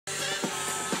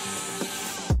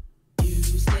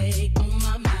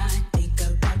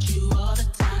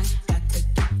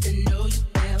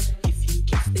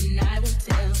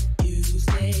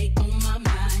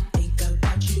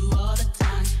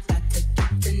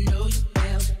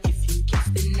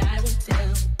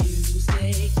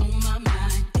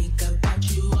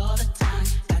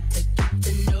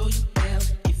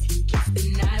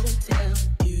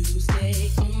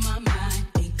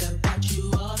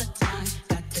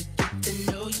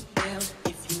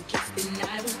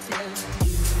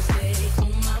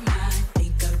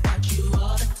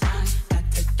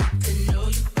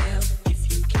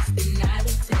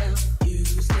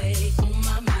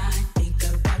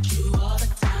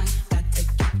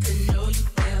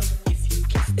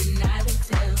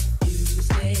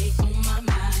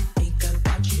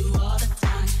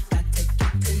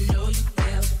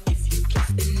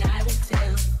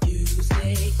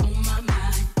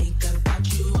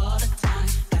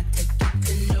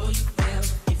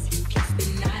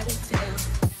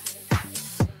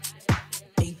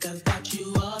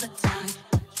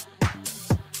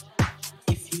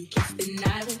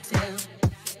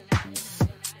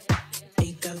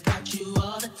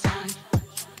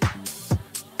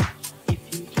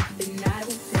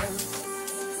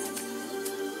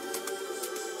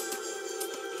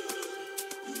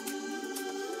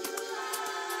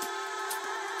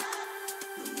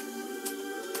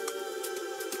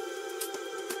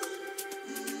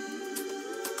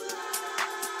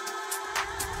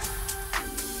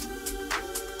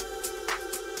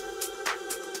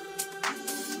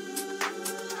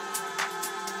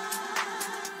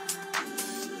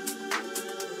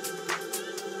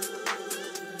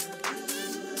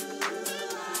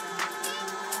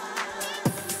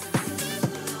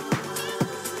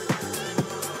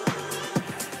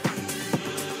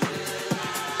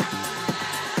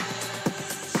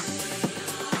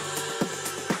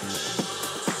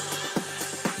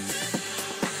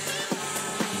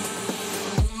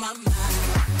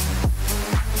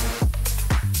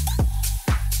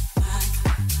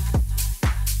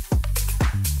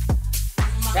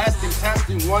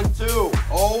Testing, 1, 2.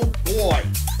 Oh boy.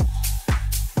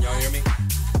 Y'all hear me?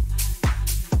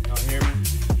 Y'all hear me?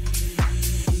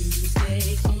 Is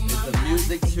the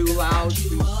music too loud,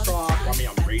 too soft? I mean,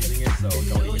 I'm raising it, so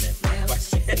don't even answer that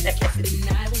question.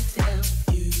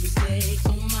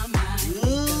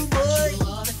 Ooh, boy.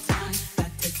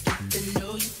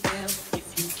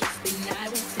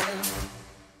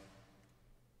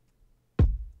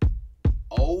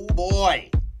 Oh boy.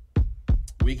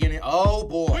 We getting, oh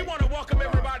boy. We want to welcome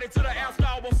everybody to the after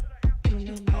hours.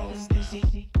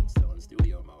 Still in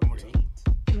studio mode.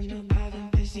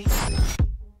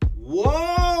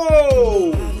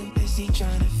 Whoa!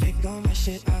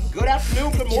 Good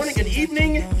afternoon, good morning, good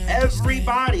evening,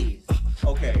 everybody.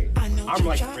 Okay, I'm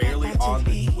like rarely on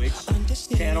the Twitch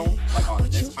channel, like on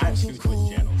this. I have 2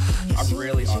 Twitch channels. I'm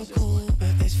rarely on this one,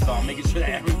 so I'm making sure that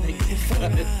everything is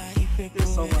good.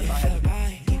 There's so much I have to do.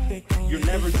 You're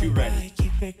never too ready,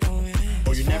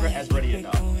 or you're never as ready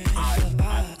enough.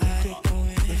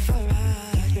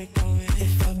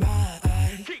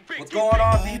 What's going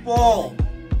on, people?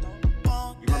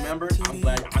 You remembered?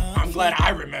 I'm glad I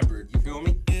remembered. You feel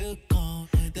me?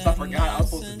 Because I forgot I was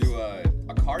supposed to do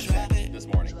a car check this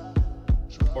morning,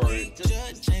 or just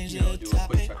do a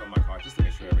quick check on my car just to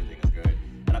make sure everything is good.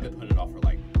 And I've been putting it off for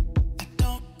like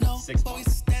 6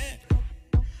 months.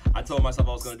 I told myself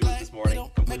I was gonna do it this morning.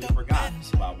 Completely forgot.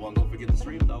 But I won't go forget the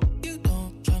stream though.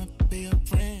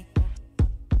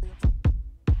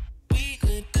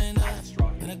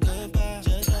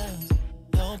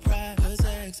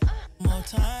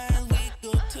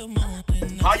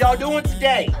 How y'all doing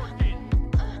today?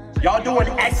 Y'all doing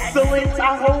excellent,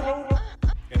 I hope.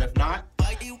 And if not,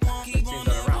 change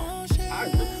that around. I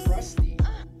look crusty.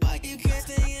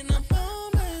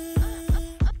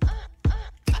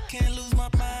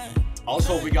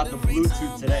 Also, we got the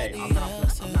Bluetooth today. I'm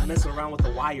not messing around with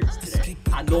the wires today.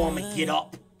 I know I'm gonna get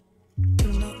up.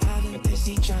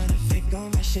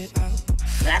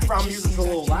 Background music's a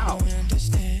little loud.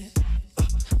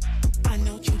 I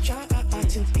know you try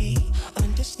to be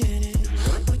understanding,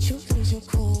 but you lose your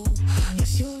cool.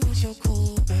 Yes, you lose your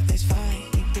cool, but that's fine.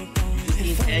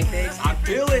 Eating pancakes? I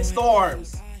feel it,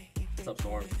 Storms. What's up,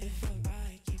 Storms?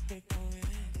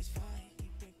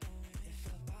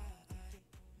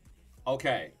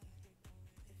 Okay.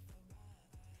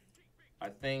 I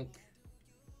think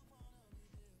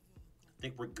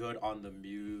we're good on the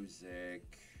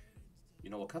music. You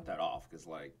know, we'll cut that off because,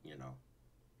 like, you know.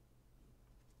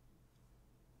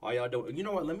 All y'all do, you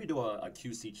know what? Let me do a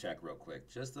QC check real quick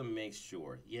just to make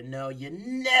sure. You know, you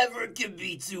never can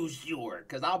be too sure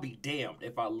because I'll be damned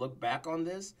if I look back on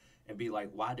this and be like,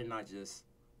 why didn't I just,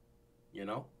 you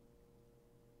know?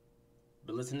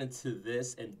 But listening to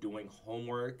this and doing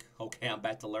homework. Okay, I'm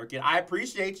back to lurking. I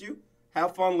appreciate you.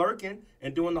 Have fun lurking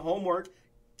and doing the homework.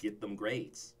 Get them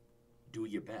grades. Do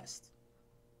your best.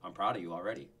 I'm proud of you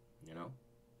already, you know?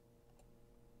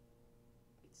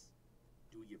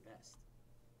 Do your best.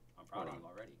 I'm proud of you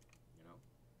already, you know?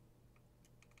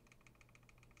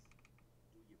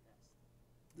 Do your best.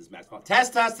 This is Max Pop.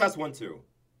 Test, 1, 2.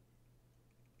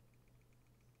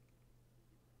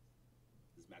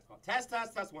 This is Max Pop. Test,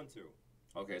 1, 2.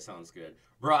 Okay, sounds good.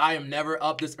 Bro, I am never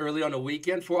up this early on the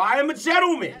weekend, for I am a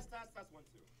gentleman. Test, 1,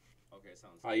 2. Okay,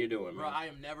 sounds good. How you doing, man? Bro, I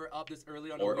am never up this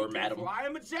early on the weekend, or madam, for I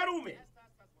am a gentleman.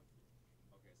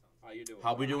 How you doing?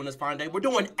 How we doing this fine day? We're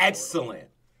doing excellent.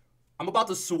 I'm about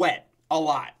to sweat a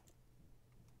lot.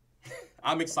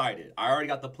 I'm excited. I already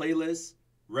got the playlist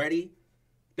ready.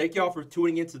 Thank y'all for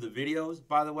tuning into the videos,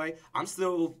 by the way. I'm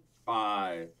still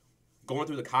going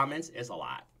through the comments. It's a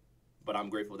lot. But I'm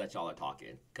grateful that y'all are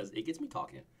talking, because it gets me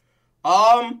talking.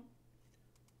 I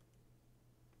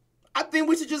think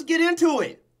we should just get into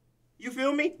it. You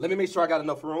feel me? Let me make sure I got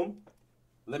enough room.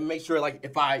 Let me make sure, like,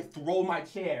 if I throw my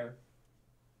chair,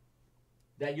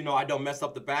 that, you know, I don't mess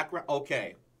up the background.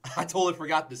 Okay. I totally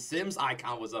forgot the Sims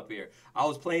icon was up here. I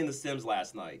was playing The Sims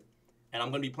last night, and I'm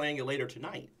going to be playing it later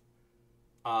tonight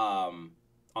on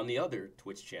the other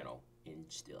Twitch channel and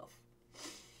stuff.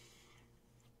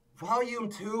 Volume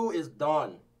 2 is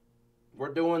done.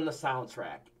 We're doing the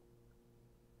soundtrack.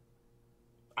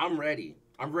 I'm ready.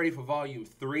 I'm ready for Volume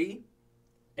 3,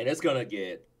 and it's going to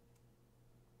get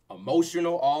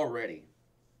emotional already.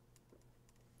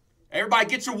 Everybody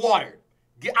get your water.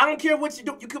 I don't care what you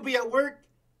do. You could be at work.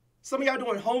 Some of y'all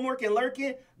doing homework and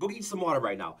lurking. Go get some water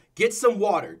right now. Get some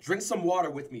water. Drink some water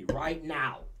with me right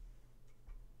now.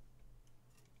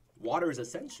 Water is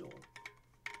essential.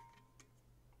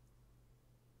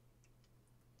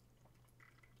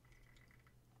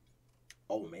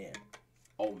 Oh, man.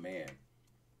 Oh, man.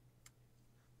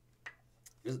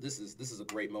 This is a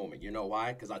great moment. You know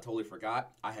why? Because I totally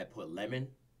forgot. I had put lemon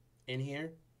in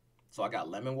here. So I got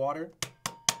lemon water.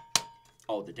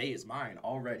 Oh, the day is mine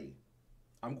already.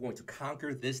 I'm going to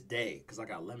conquer this day because I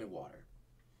got lemon water.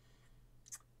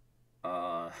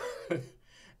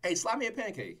 Hey, slap me a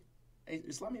pancake. Hey,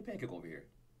 slap me a pancake over here.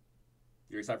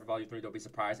 You're excited for Volume 3? Don't be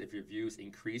surprised if your views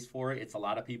increase for it. It's a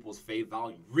lot of people's fave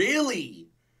volume. Really?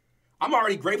 I'm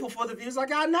already grateful for the views I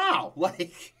got now.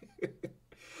 Like,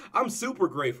 I'm super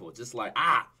grateful. Just like,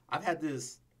 I've had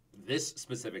this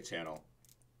specific channel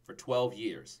for 12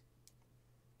 years.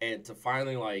 And to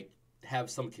finally, like, have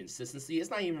some consistency, it's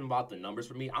not even about the numbers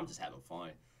for me. I'm just having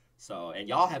fun. So, and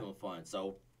y'all having fun.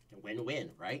 So,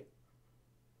 win-win, right?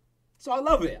 So I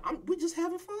love it. We just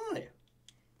having fun.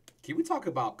 Can we talk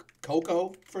about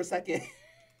Coco for a second?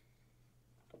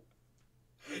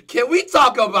 Can we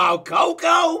talk about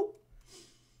Coco?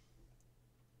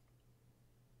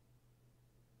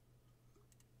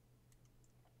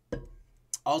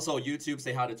 Also, YouTube,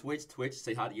 say hi to Twitch. Twitch,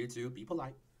 say hi to YouTube. Be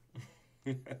polite.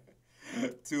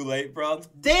 Too late, bro.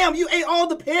 Damn, you ate all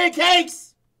the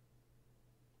pancakes!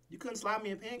 You couldn't slap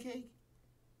me a pancake?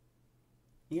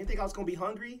 You didn't think I was going to be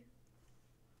hungry?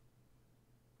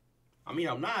 I mean,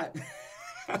 I'm not.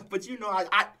 But you know,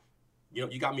 you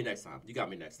know, you got me next time. You got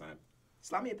me next time.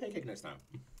 Slap me a pancake next time.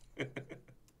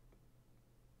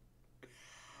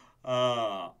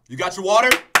 You got your water?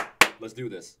 Let's do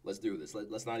this. Let's do this.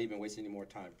 Let's not even waste any more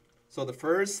time. So the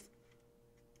first,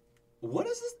 what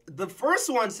is this? The first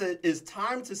one says, is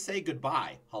time to say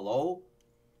goodbye. Hello?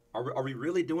 Are we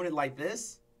really doing it like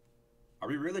this? Are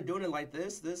we really doing it like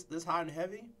this? This hot and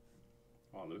heavy?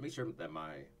 Oh, let me make sure that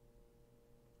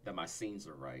my scenes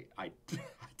are right. I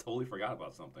totally forgot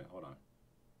about something. Hold on.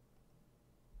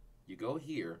 You go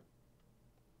here.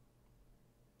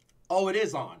 Oh, it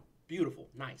is on. Beautiful.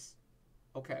 Nice.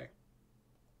 Okay.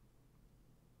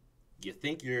 You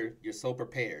think you're so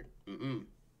prepared.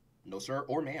 No, sir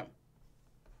or ma'am.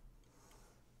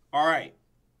 All right.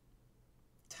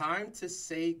 Time to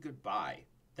say goodbye.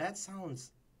 That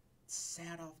sounds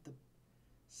sad off the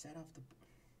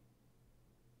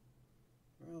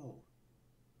bro.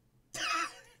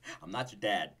 I'm not your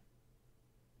dad.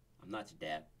 I'm not your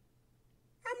dad.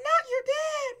 I'm not your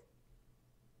dad.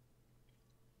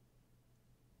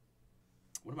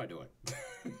 What am I doing?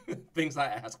 Things I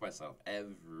ask myself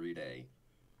every day.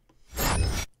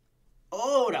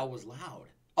 Oh, that was loud.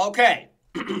 Okay.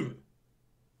 Let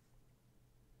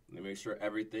me make sure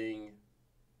everything.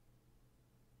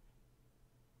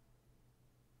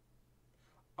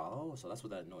 Oh, so that's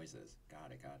what that noise is.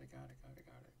 Got it.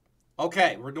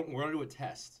 Okay, we're gonna do a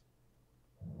test.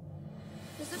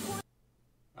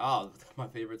 Oh, my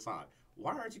favorite song.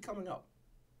 Why aren't you coming up?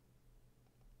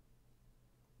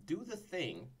 Do the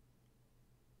thing.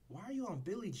 Why are you on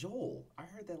Billy Joel? I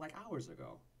heard that like hours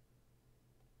ago.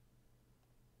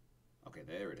 Okay,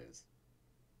 there it is.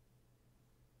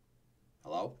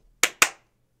 Hello?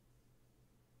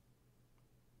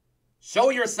 Show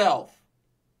yourself.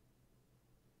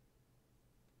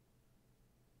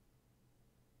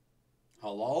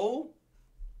 Hello?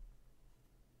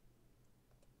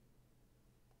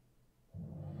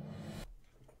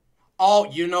 Oh,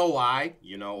 you know why?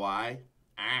 You know why?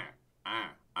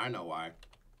 I know why.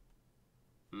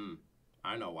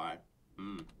 I know why.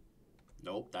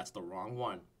 Nope, that's the wrong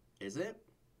one. Is it?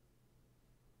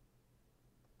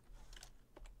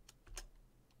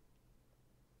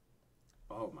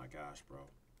 Oh my gosh, bro.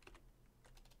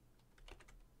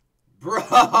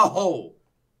 Bro!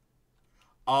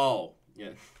 Oh,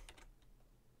 yeah.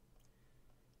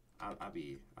 I'll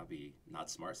be not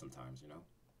smart sometimes, you know?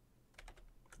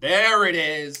 There it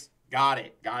is. Got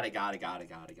it.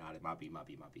 My B.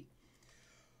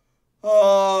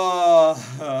 Oh,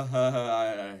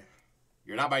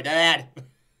 you're not my dad.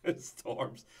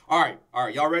 Storms. All right,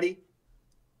 y'all ready?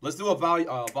 Let's do a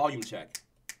volume check.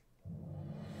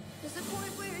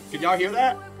 Can y'all hear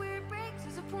that?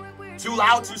 Too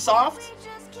loud, too soft?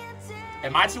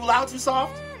 Am I too loud, too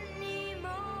soft?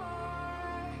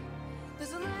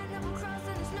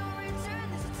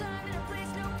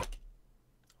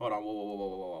 Hold on,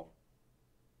 whoa.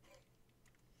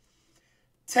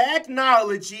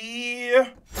 Technology.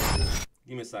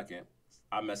 Give me a second.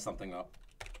 I messed something up.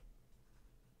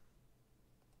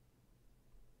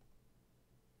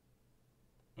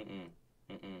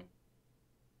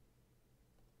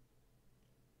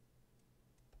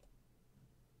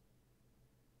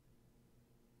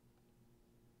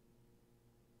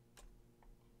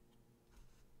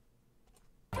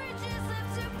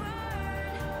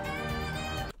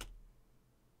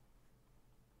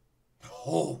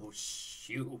 Oh,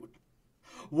 shoot.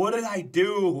 What did I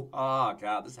do? Oh,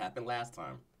 God, this happened last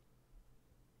time.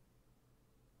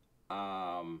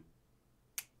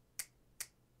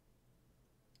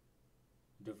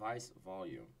 Device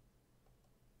volume.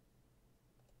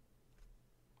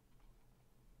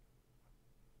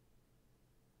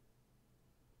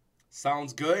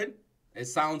 Sounds good. It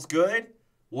sounds good.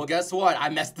 Well, guess what? I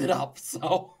messed it up,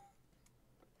 so.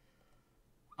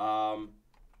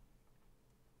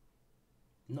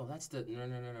 No, that's the,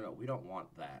 no. We don't want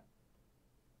that.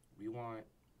 We want.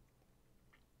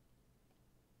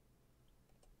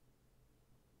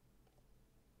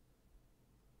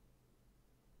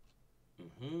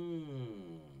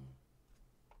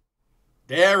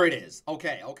 There it is.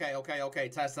 Okay.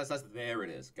 Test. There it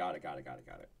is. Got it.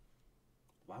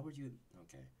 Why would you?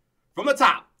 Okay. From the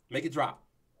top. Make it drop.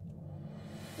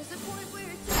 There's a point where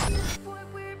it turns, there's a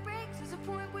point where it breaks, there's a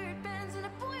point where it bends, and a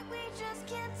point we just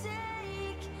can't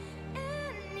take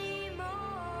anymore.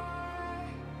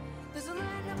 There's a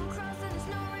line that will cross and there's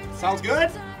no return. Sounds good?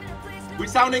 We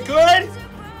sounding good?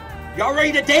 Y'all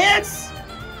ready to dance?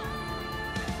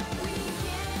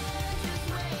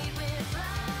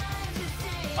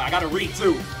 I gotta read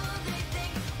too.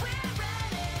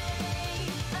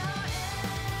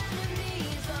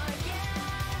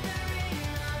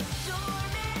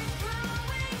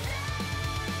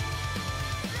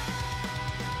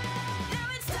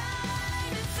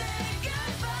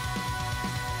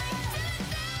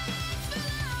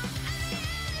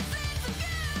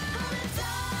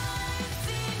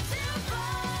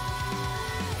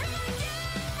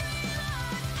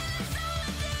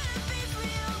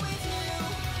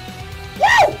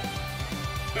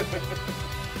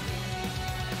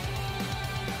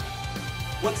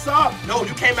 What's up? No,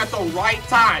 you came at the right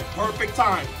time. Perfect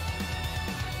time.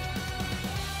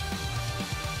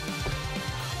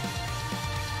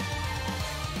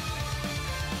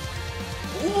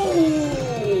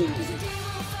 Ooh.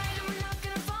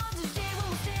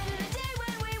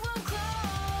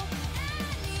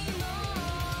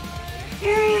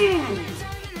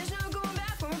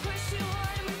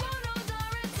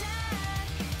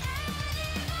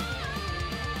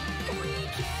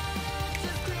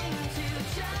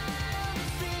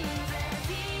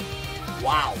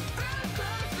 Wow.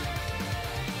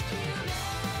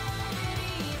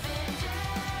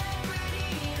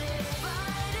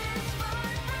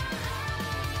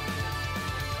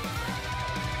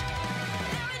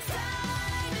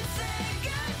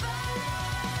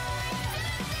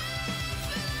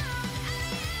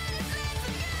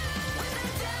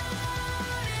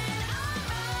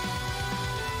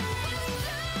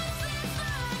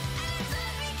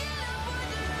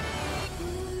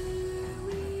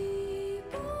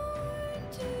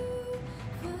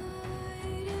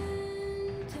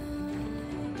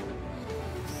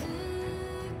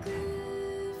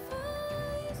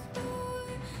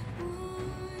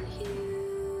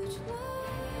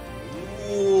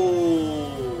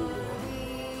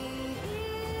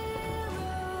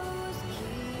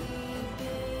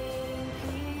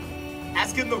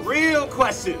 Asking the real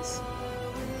questions.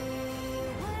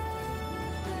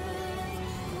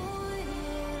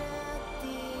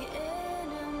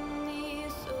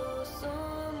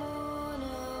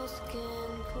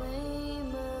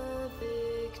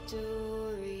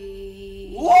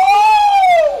 Whoa!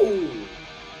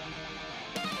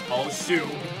 Oh shoot.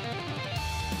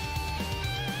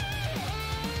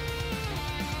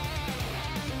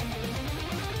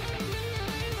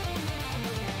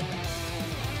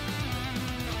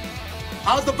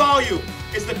 How's the volume?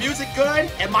 Is the music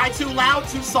good? Am I too loud,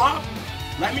 too soft?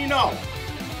 Let me know.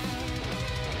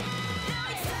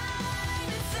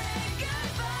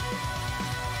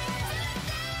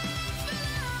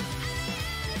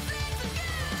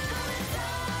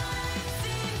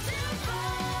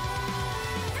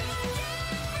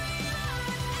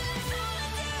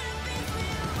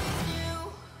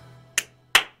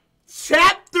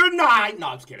 Chapter 9. No,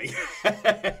 I'm just kidding.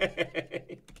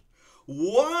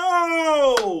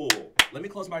 Whoa! Let me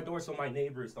close my door so my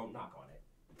neighbors don't knock on it.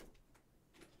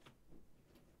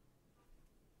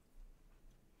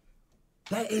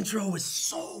 That intro is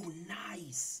so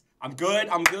nice. I'm good.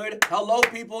 Hello,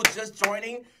 people just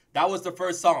joining. That was the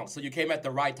first song, so you came at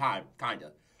the right time,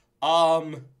 kinda.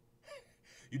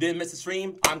 You didn't miss the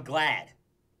stream? I'm glad.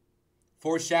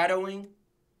 Foreshadowing?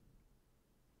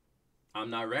 I'm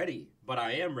not ready, but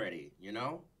I am ready, you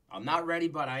know? I'm not ready,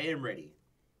 but I am ready.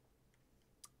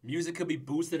 Music could be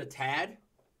boosted a tad.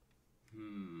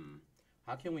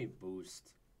 How can we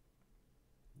boost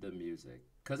the music?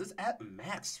 Because it's at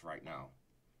max right now.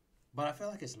 But I feel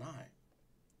like it's not.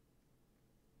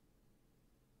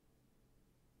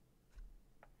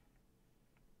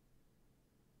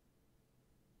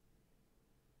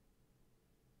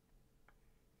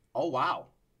 Oh, wow.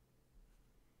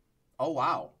 Oh,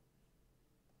 wow.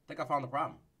 I think I found the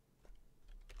problem.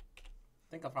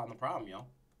 Yo.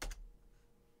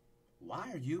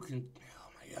 Why are you oh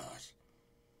my gosh.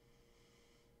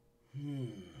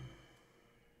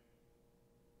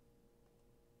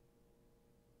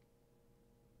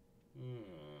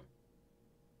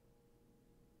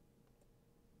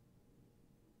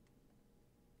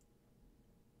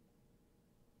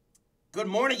 Good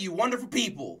morning, you wonderful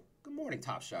people. Good morning,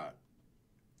 Top Shot.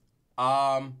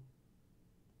 Wow.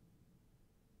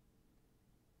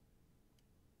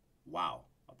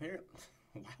 Apparently,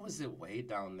 why was it way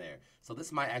down there? So this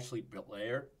might actually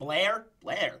blare your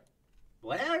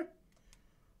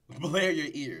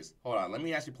ears. Hold on, let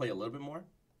me actually play a little bit more.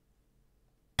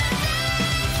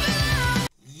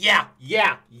 Yeah.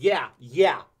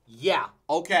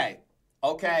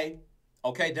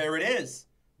 Okay, there it is.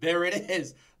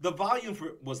 The volume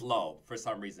was low for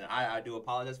some reason. I do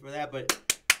apologize for that, but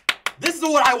this is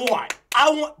what I want.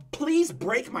 Please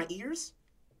break my ears.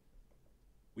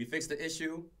 We fixed the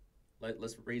issue.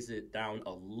 Let's raise it down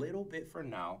a little bit for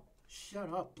now.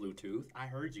 Shut up, Bluetooth. I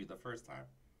heard you the first time.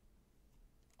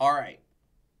 All right.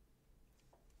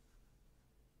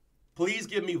 Please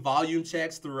give me volume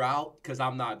checks throughout, because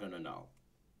I'm not going to know.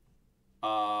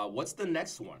 What's the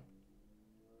next one?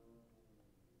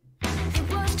 It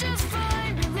was just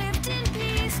fine, we lived in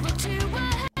peace, looked to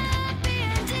a happy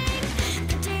ending.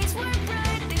 The days were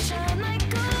bright, they shone like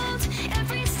gold,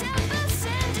 every step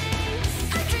ascending.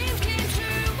 Our dreams came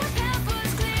true, our path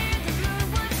was clear, the road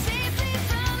was safely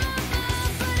from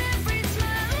above. But every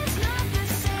smile is not the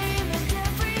same, and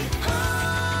every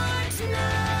heart's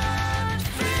not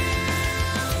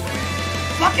filled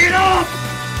with Fuck it up!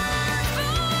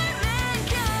 for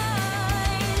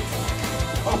mankind.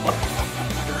 Oh,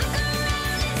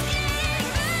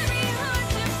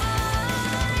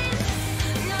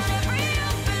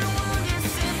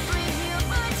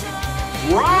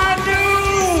 Radu!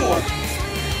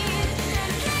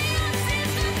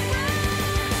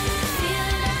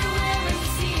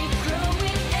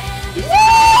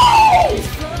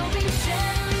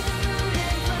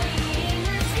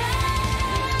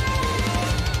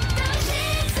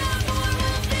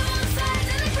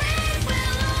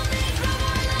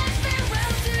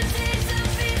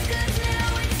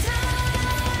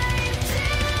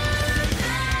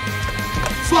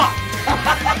 Fuck!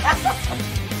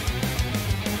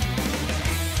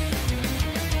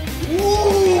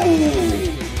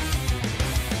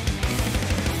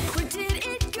 Where did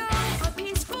it go? Our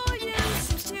peaceful youth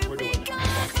seems to be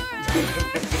gone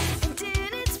forever. And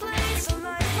in its place, a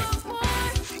life of war.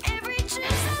 Every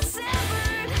truth is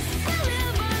severed. We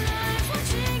live our lives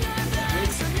watching our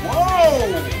backs.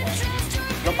 Whoa!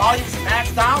 The volume's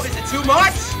maxed out? Is it too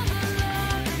much?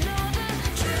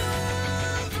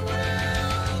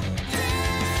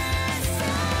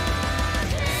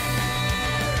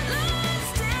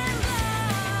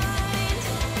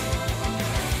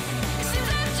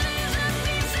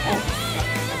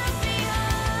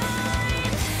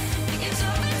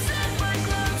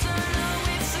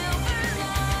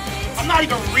 I'm not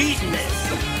even reading this.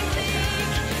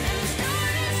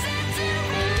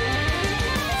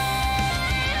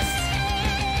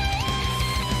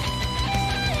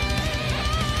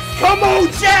 Come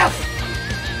on, Jeff!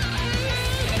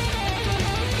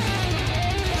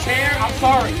 Chair, I'm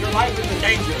sorry. Your life is in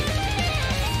danger.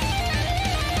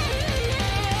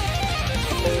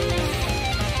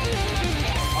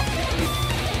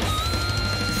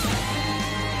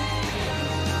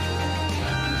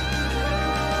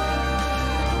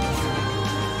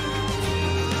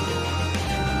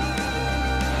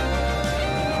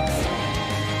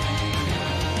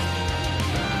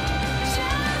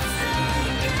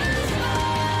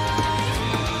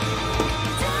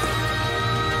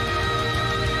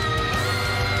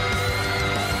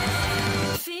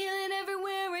 Feeling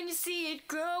everywhere when you see it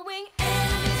growing.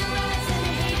 Enemies arise and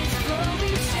hate is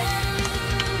growing.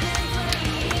 Shadowed and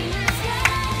playing the sky.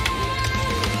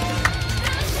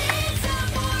 The shades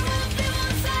of horror flew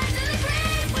on sides of the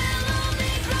grave. We'll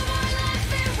only grow more life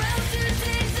farewell to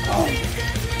days of peace.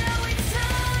 'Cause now it's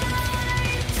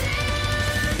time to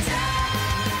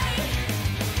die.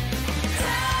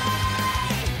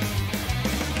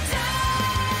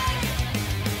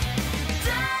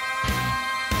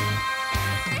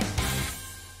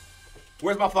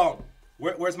 Where's my phone?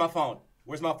 Where's my phone?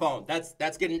 Where's my phone?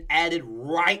 That's getting added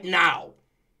right now.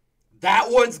 That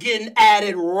one's getting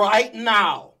added right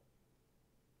now.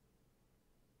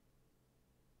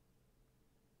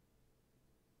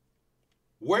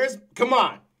 Come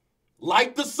on.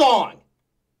 Like the song.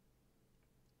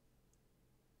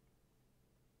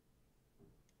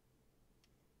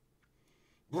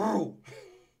 Bro.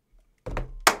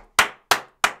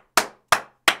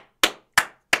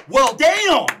 Well,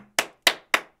 damn.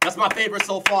 That's my favorite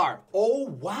so far. Oh,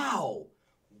 wow.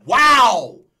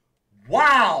 Wow.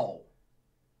 Wow.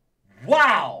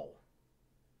 Wow.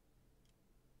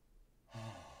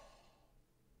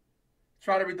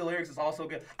 Try to read the lyrics. It's also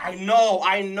good. I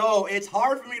know. It's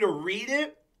hard for me to read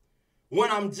it when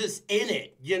I'm just in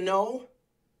it, you know?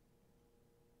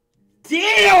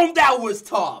 Damn, that was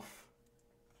tough.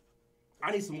 I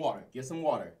need some water. Get some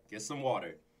water. Get some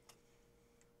water.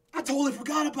 I totally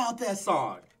forgot about that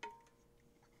song.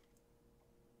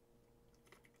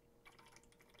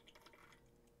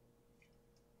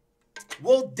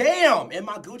 Well, damn, in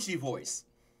my Gucci voice.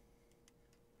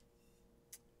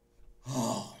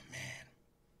 Oh, man.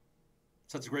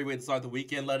 Such a great way to start the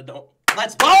weekend. Let's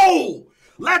go!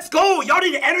 Let's go! Y'all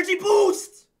need an energy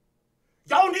boost!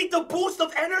 Y'all need the boost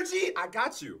of energy? I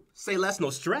got you. Say less, no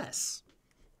stress.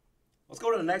 Let's go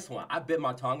to the next one. I bit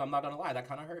my tongue. I'm not gonna lie. That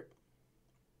kind of hurt.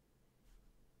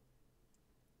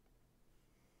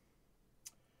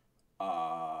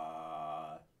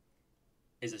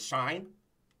 Is it Shine?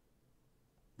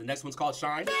 The next one's called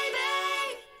Shine.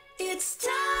 Baby, it's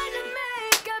time to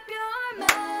make up your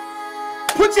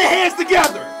mind. Put your hands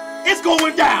together. It's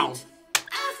going down.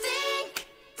 I think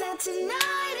that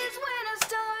tonight is when our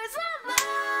stars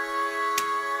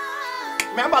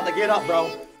align. Man, I'm about to get up,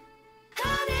 bro.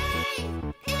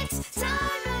 Honey, it's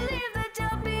time to leave the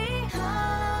doubt behind.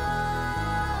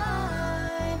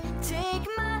 Take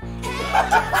my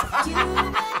hand, you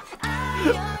and I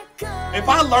are gonna If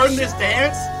I learn this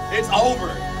dance, it's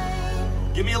over.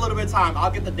 Give me a little bit of time. I'll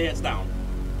get the dance down.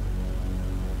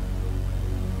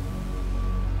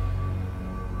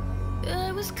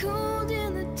 I was cold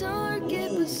in the dark, it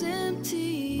was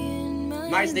empty in my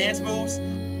Nice dance moves.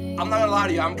 I'm not gonna lie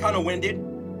to you. I'm kind of winded.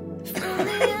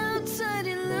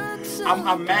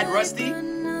 I'm mad rusty.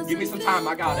 Give me some time.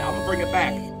 I got it. I'm gonna bring it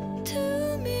back.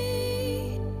 To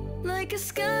me, like a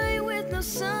sky with no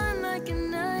sun, like a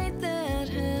night that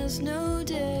has no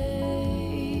day.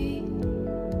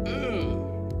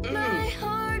 My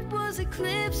heart was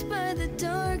eclipsed by the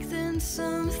dark, then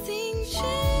something changed.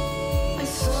 I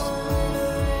saw a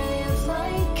ray of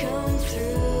light come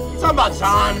through. Talking about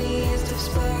John. Tiniest of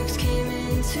sparks came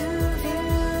into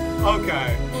view.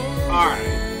 Okay. All right.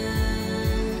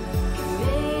 You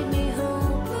made me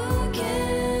hope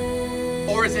again.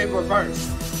 Or is it reversed?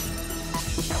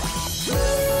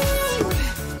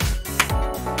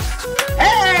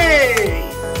 Hey!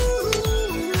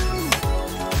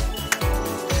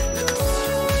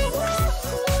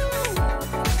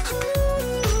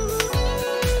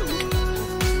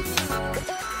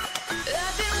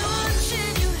 I've been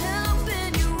watching you help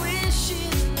and you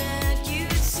wishing that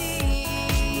you'd see.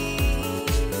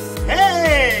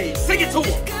 Hey! Sing it to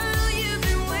him. Girl, you've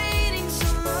been waiting so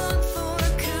long for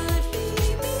could be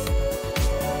me.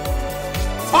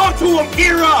 Talk to him,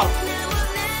 gear up. Now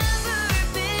I've never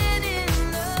been in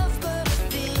love, but I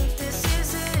think this is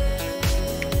it.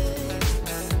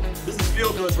 This is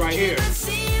feel goods right here. I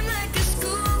seem like a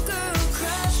schoolgirl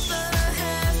crush, but I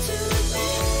have to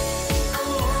admit I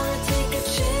wanna take a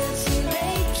chance and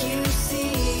make you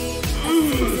see. I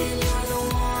think that you're the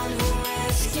one who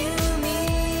rescued me.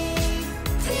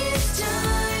 This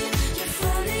time you're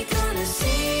finally gonna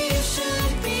see you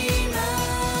should be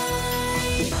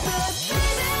mine. But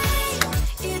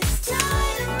baby, it's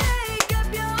time to make up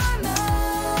your mind.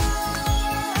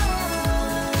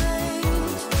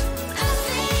 I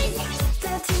think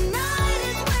that tonight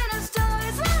is when our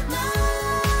stars align.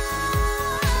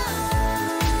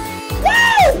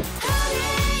 Woo!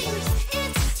 Honey,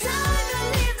 it's time to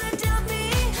leave the doubt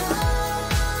behind.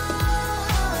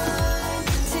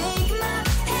 Take my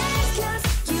hand, 'cause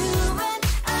you and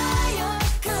I are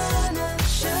gonna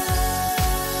shine.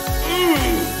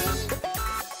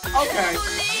 Okay.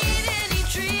 Don't need any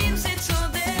dreams, it's all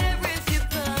there if you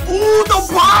put Ooh, the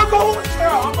bongo!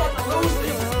 Yeah, I'm about to lose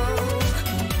it.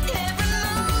 every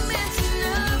moment's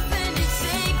enough and you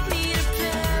take me to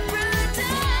paradise.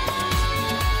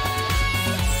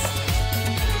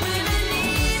 When I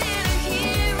needed a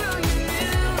hero, you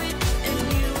knew it, and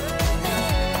you were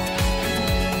there.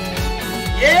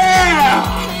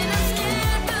 Yeah! And I'm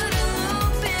scared, but I'll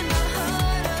open my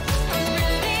heart up. I'm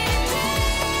ready to take.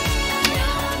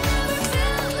 I've never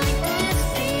felt like this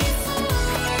before.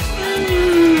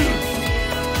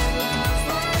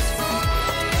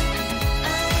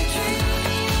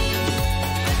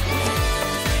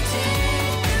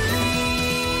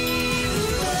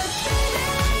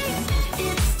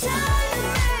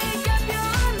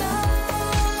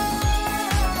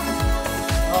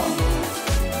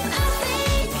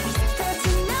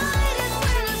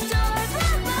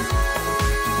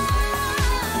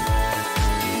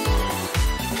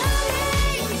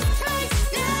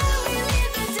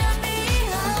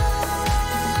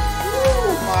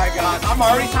 I'm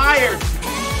already tired.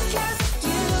 Because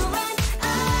you and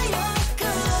I are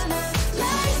gonna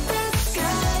light the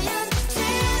sky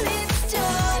until it's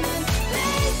dawning.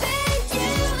 Baby, you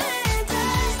and I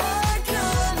are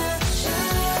gonna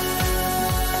shine.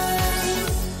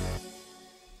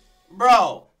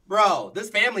 Bro, this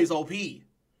family is OP.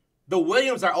 The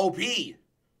Williams are OP.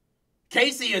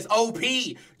 Casey is OP.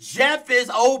 Jeff is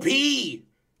OP.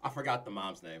 I forgot the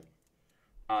mom's name.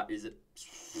 Is it?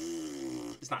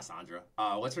 It's not Sandra.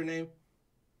 What's her name?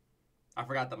 I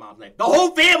forgot the mom's name. The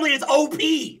whole family is OP.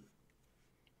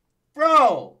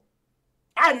 Bro,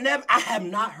 I have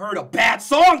not heard a bad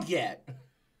song yet.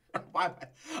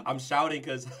 I'm shouting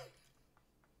because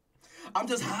I'm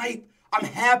just hyped. I'm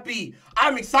happy.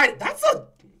 I'm excited.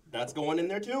 That's going in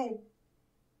there too.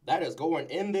 That is going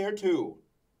in there too.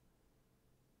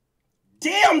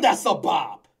 Damn, that's a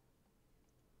bop.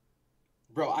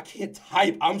 Bro, I can't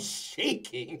type. I'm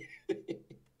shaking.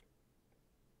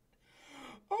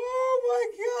 Oh my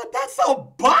God, that's a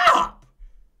bop.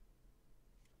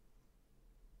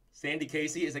 Sandy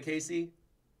Casey, is it Casey?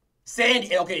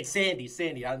 Sandy, okay, it's Sandy,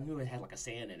 Sandy. I knew it had like a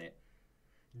sand in it.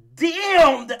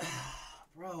 Damn,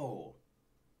 bro.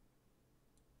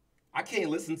 I can't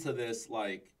listen to this,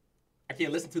 like, I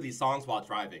can't listen to these songs while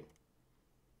driving.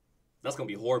 That's gonna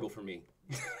be horrible for me.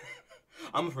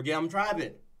 I'm gonna forget I'm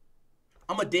driving.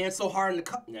 I'm gonna dance so hard in the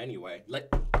car. Anyway,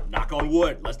 knock on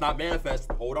wood. Let's not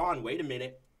manifest. Hold on, wait a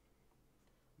minute.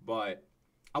 But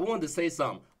I wanted to say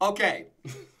something. Okay.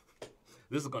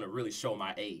 This is gonna really show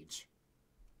my age.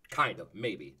 Kind of,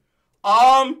 maybe.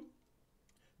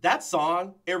 That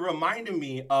song, it reminded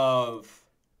me of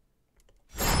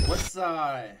what's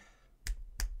oh,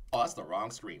 that's the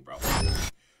wrong screen, bro.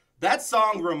 That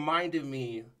song reminded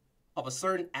me of a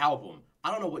certain album.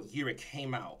 I don't know what year it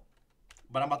came out,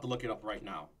 but I'm about to look it up right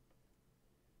now.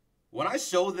 When I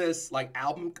show this like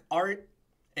album art,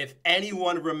 if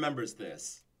anyone remembers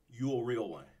this,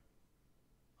 ᴂᴬᴵᴺ.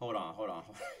 Hold on.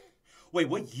 Wait,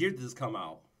 what year did this come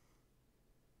out?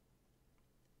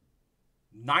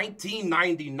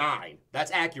 1999.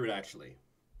 That's accurate, actually.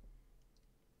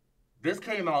 This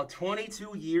came out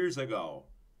 22 years ago.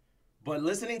 But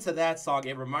listening to that song,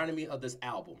 it reminded me of this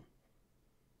album.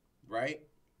 Right?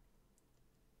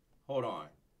 Hold on.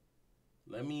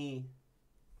 Let me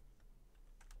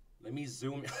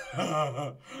zoom.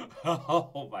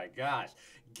 Oh my gosh.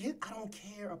 I don't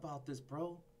care about this,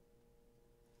 bro.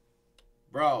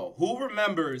 Bro, who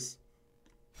remembers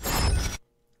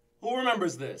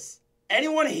this?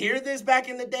 Anyone hear this back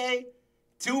in the day?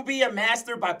 To Be a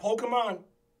Master by Pokemon?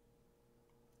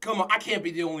 Come on, I can't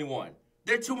be the only one.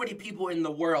 There are too many people in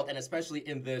the world, and especially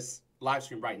in this live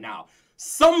stream right now.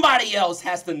 Somebody else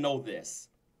has to know this.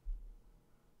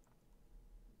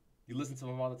 You listen to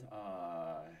them all the time.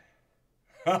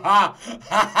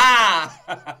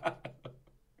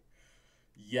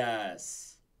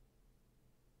 Yes.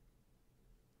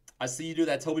 I see you do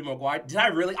that, Tobey Maguire. Did I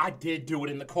really? I did do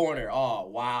it in the corner. Oh,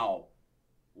 wow.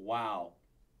 Wow.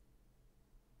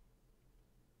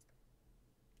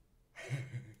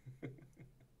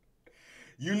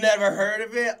 You never heard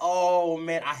of it? Oh,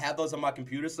 man. I have those on my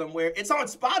computer somewhere. It's on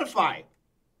Spotify.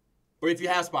 Or if you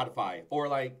have Spotify. Or,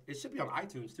 like, it should be on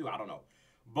iTunes, too. I don't know.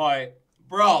 But,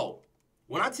 bro,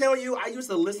 when I tell you, I used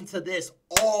to listen to this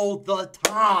all the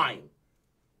time.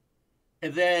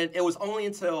 And then it was only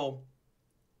until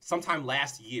sometime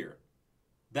last year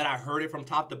that I heard it from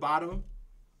top to bottom.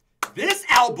 This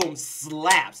album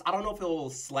slaps. I don't know if it will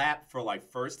slap for, like,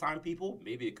 first-time people.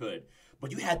 Maybe it could.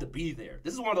 But you had to be there.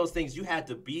 This is one of those things you had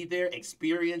to be there,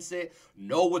 experience it,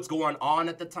 know what's going on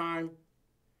at the time,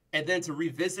 and then to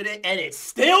revisit it, and it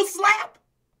still slap?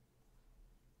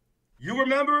 You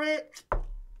remember it?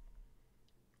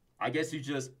 I guess you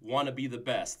just want to be the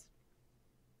best.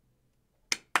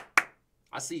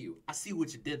 I see you. I see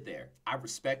what you did there. I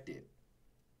respect it.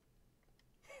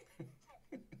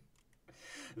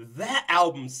 That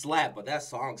album slapped, but that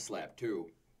song slapped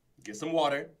too. Get some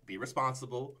water. Be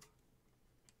responsible.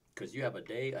 Because you have a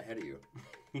day ahead of you.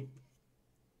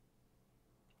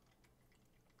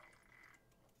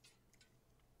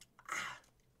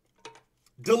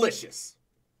 Delicious.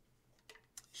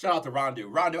 Shout out to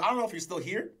Rondu. Rondu, I don't know if you're still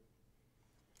here.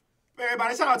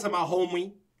 Everybody, shout out to my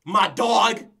homie, my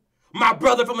dog, my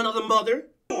brother from another mother.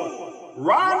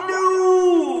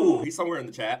 Rondu! He's somewhere in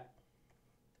the chat.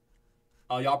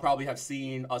 Y'all probably have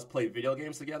seen us play video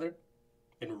games together.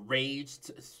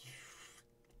 Enraged.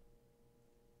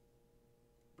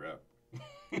 Bro.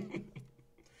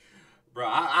 Bro,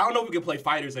 I don't know if we can play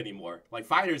Fighters anymore. Like,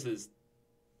 Fighters is...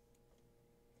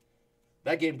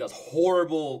 That game does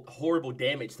horrible, horrible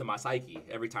damage to my psyche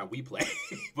every time we play,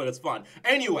 but it's fun.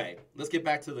 Anyway, let's get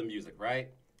back to the music,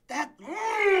 right?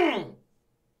 I'm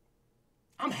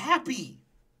happy.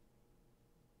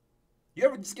 You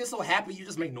ever just get so happy you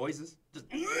just make noises? That's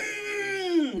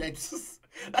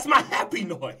my happy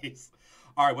noise.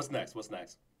 All right, what's next? What's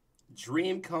next?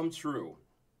 Dream Come True.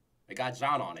 It got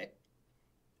John on it.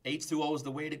 H2O is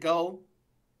the way to go.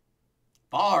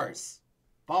 Bars.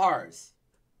 Bars.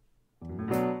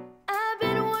 I've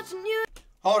been watching you.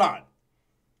 Hold on.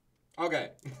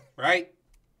 Okay, right?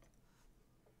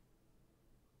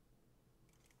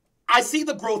 I see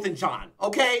the growth in John,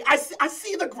 okay? I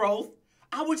see the growth.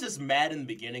 I was just mad in the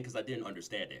beginning because I didn't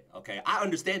understand it, okay? I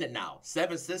understand it now.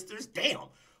 7 sisters, damn.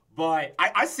 But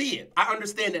I see it. I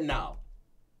understand it now.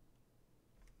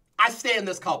 I stand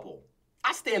this couple.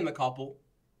 I stand the couple.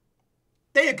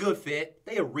 They a good fit.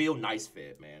 They a real nice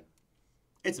fit, man.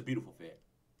 It's a beautiful fit.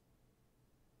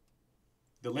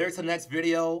 The lyrics of the next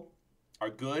video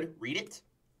are good. Read it.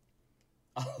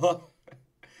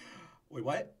 Wait,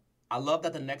 what? I love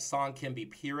that the next song can be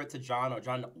Pira to John or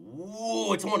John.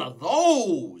 Ooh, it's one of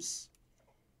those.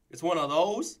 It's one of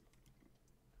those.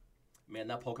 Man,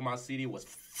 that Pokemon CD was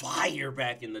fire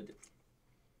back in the...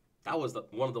 That was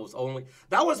one of those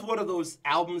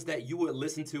albums that you would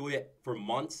listen to it for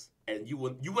months and you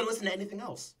wouldn't listen to anything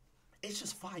else. It's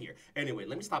just fire. Anyway,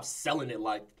 let me stop selling it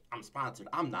like I'm sponsored.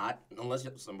 I'm not, unless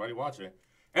you have somebody watching.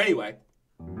 Anyway.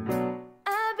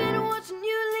 I've been watching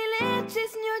you, Lily,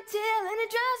 chasing your tail, and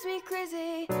it drives me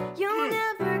crazy. You'll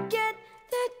never get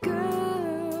that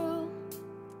girl.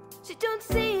 She don't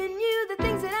see in you the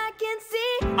things that I can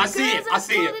see. I see it. I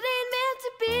see it. It ain't meant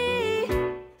to be.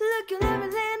 Look, you'll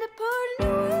never land a part in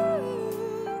the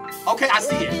world. Okay, I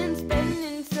see it. Been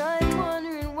spending time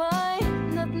wondering why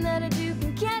nothing that I do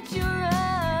can catch your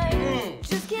eye.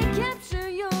 Just can't capture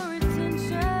your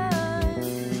attention.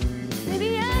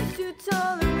 Maybe I'm too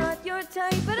tall and not your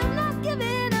type, but I'm not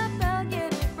giving up. I'll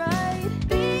get it right.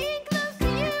 Being close to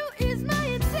you is my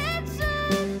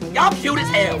intention. Y'all cute as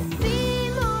hell. I see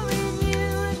more in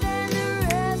you than the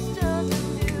rest of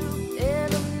them do,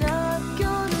 and I'm not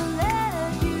gonna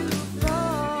let you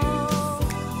fall.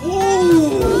 Ooh.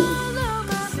 All of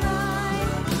my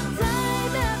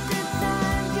time after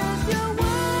time, 'cause you're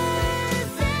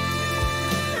worth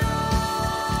it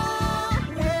all.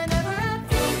 Whenever I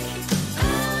think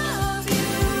of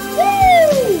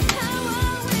you, how I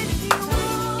wish you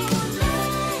would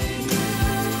like me.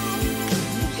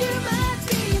 You might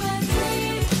be my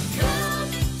dream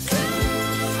come true.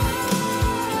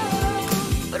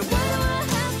 But what do I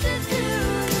have to do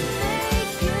to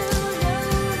make you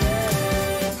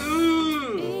notice?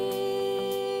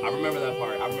 I remember that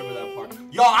part. I remember that part.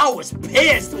 Yo, I was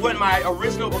pissed when my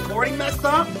original recording messed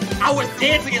up. I was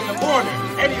dancing in the corner.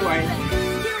 Anyway. You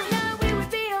and I, we would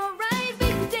be alright. We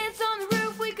could dance on the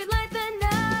roof. We could light the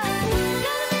night.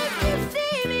 Gotta make you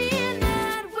see me in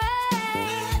that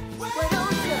way. Why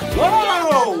don't you?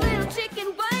 Whoa! Little chicken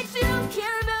white. She don't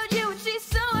care about you, and she's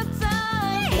so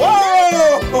uptight.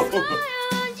 Whoa! On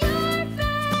your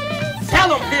face. Tell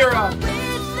him, Pira.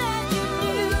 Wish that you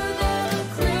knew that I'm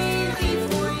crazy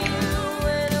for you.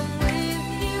 When I'm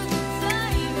with you, the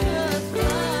time just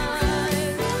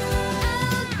flies.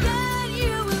 I'll guide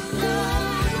you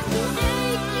along,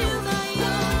 make you my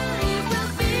own. It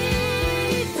will be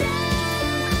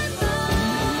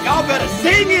done. Y'all better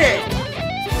sing it.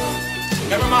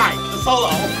 Never mind. The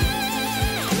solo.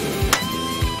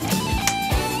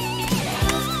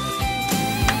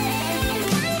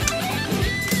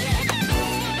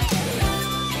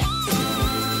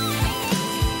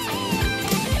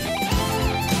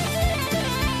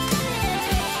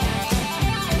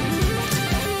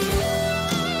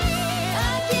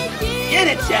 Get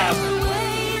it, Jeff.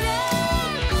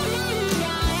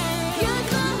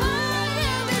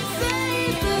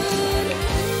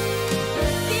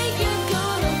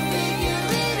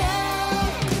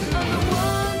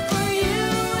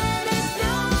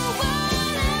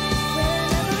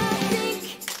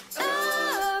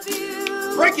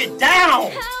 Break it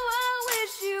down. How I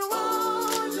wish you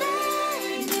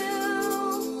only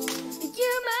knew.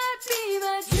 You might be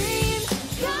my dream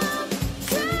come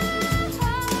true.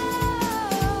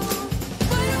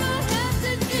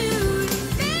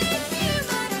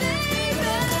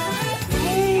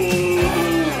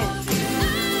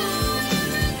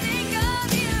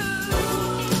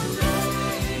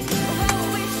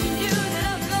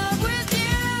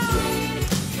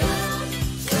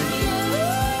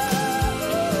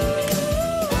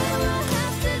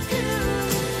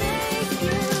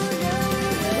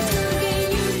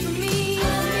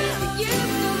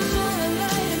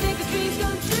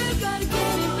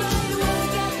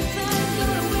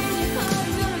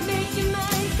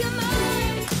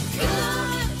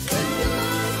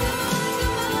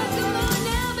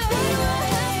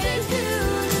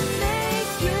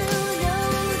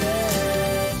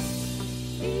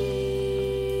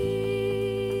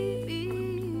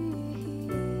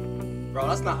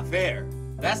 that's not fair.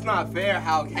 That's not fair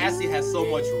how Cassie has so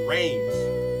much range.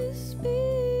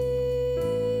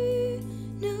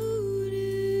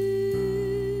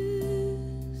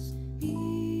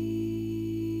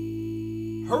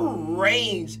 Her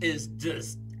range is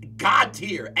just God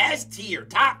tier, S tier,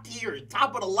 top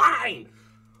of the line.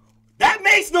 That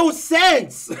makes no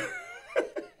sense.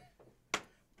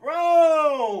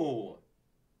 Bro,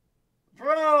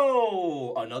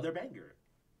 another banger.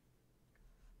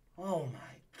 Oh my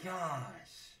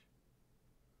gosh.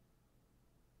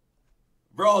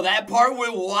 Bro, that part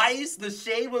with Weiss, the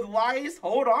shade with Weiss,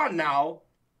 hold on now.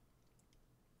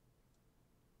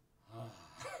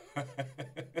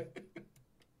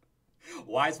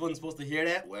 Weiss wasn't supposed to hear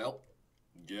that? Well,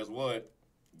 guess what?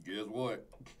 Guess what?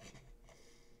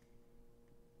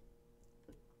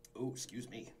 Oh, excuse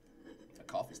me. The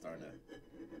coffee's starting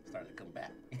to come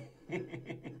back.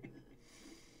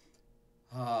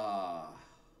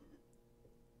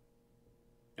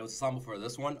 It was a song before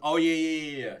this one. Oh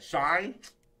yeah. Shine.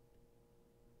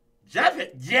 Jeff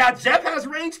has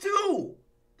range too.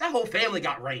 That whole family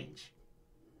got range.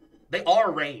 They are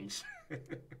range.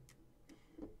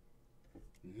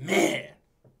 Man.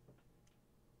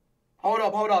 Hold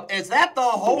up. Is that the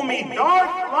homie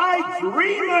Dark Light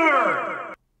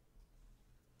Dreamer?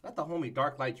 Is that the homie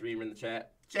Dark Light Dreamer in the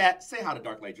chat? Chat, say hi to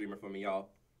Dark Light Dreamer for me, y'all.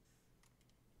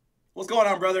 What's going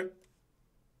on, brother?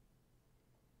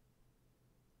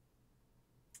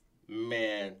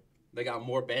 Man, they got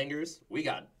more bangers. We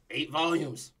got 8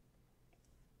 volumes.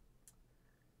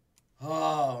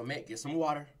 Oh, man, get some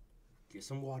water. Get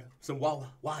some water. Some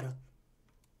water.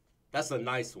 That's a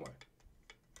nice one.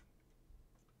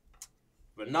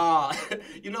 But nah,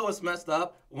 you know what's messed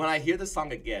up? When I hear this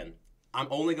song again, I'm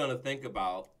only going to think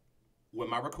about when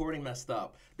my recording messed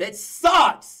up. That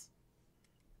sucks!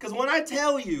 Because when I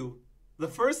tell you, the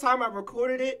first time I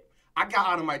recorded it, I got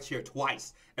out of my chair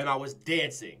twice, and I was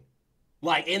dancing.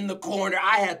 Like, in the corner,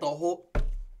 I had the whole...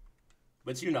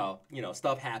 But you know,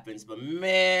 stuff happens. But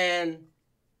man,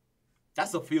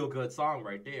 that's a feel-good song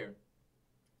right there.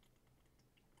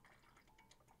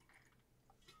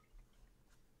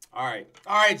 All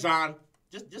right, John.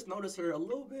 Just notice her a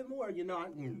little bit more,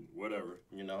 whatever,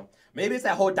 Maybe it's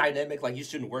that whole dynamic, like you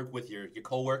shouldn't work with your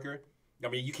coworker. I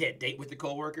mean, you can't date with your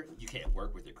coworker. You can't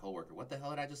work with your coworker. What the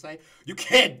hell did I just say? You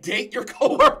can't date your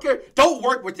coworker. Don't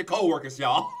work with your coworkers,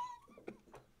 y'all.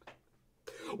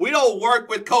 We don't work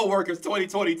with coworkers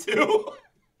 2022.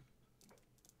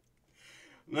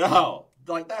 No.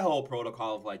 Like that whole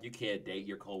protocol of like you can't date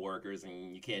your coworkers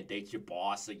and you can't date your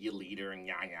boss or your leader and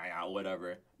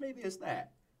whatever. Maybe it's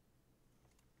that.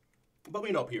 But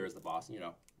we know Pierre is the boss,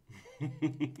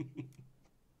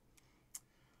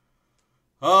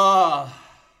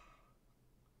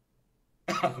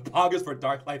 Poggers for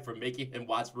Darklight for making him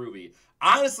watch RWBY.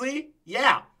 Honestly,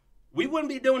 yeah. We wouldn't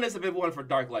be doing this if it wasn't for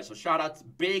Darklight. So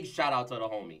big shout out to the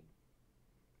homie.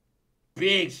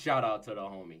 Big shout out to the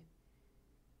homie.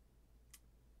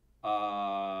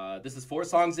 This is 4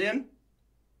 songs in.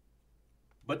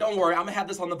 But don't worry, I'm gonna have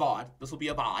this on the VOD. This will be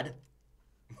a VOD.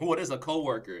 What is a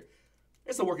coworker?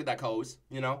 It's a worker that codes,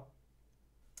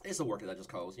 It's a worker that just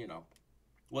codes,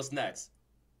 What's next?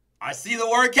 I see the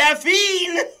word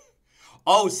caffeine!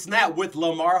 Oh, snap, with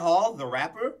Lamar Hall, the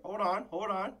rapper? Hold on.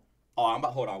 Oh,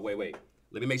 hold on, wait.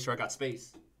 Let me make sure I got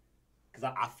space. Because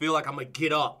I feel like I'm gonna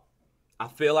get up. I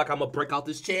feel like I'm gonna break out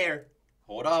this chair.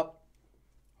 Hold up.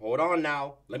 Hold on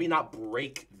now. Let me not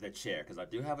break the chair, because I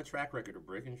do have a track record of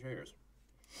breaking chairs.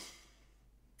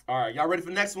 All right, y'all ready for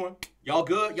the next one? Y'all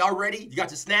good? Y'all ready? You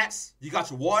got your snacks? You got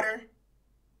your water?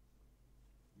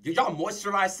 Did y'all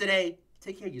moisturize today?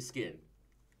 Take care of your skin.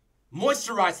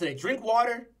 Moisturize today. Drink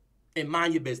water and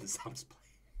mind your business. I'm just playing.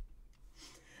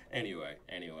 Anyway.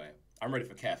 I'm ready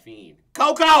for caffeine.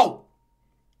 Coco!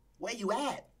 Where you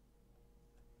at?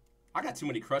 I got too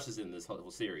many crushes in this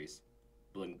whole series.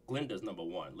 Glinda's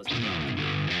 #1. Let's go.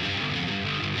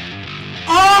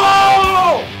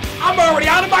 Oh! I'm already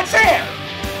out of my chair!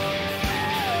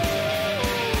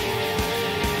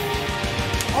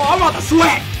 Oh, I'm about to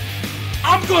sweat!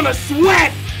 I'm gonna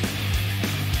sweat!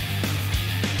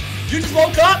 You just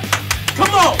woke up? Come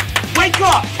on! Wake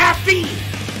up! Caffeine!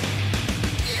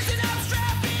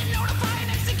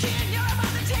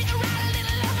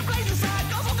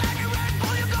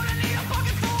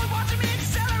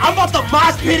 I'm about to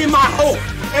mosh pit in my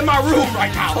room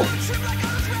right now.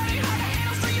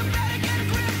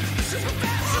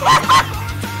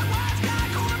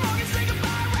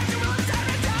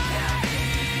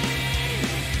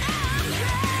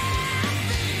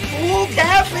 Ooh,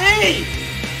 caffeine!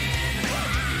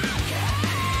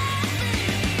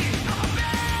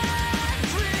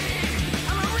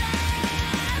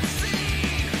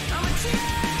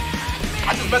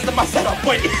 messed up my setup.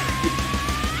 Wait.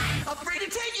 Afraid to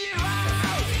take you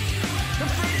out.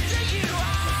 Afraid to take you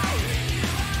out.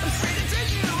 Afraid to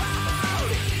take you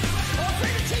out.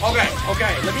 Afraid to take you out.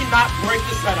 Okay. Let me not break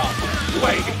the setup.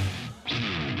 Wait.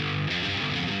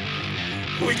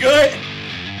 We good?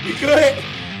 We good?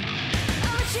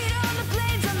 I'm a cheater on the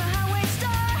planes, I'm a highway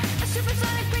star. A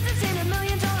supersonic princess in $1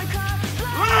 million car.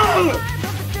 Flying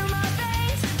pumping through my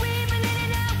veins. Weaving in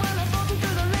and out while I'm bolting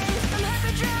through the lanes. I'm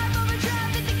hyperdrive,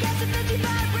 overdrive, hit the gas at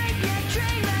 55. Breakneck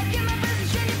train wreck in my presence,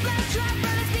 straight black track.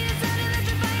 Running speed inside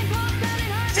electrifying, pulse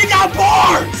pounding heart. She got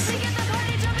bars! We get the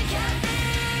party jumping, caffeine.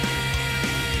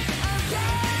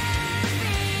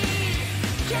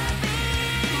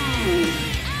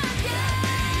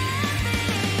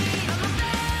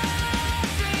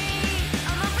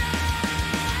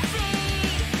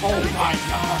 Oh my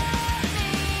god.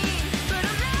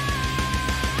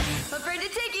 Afraid to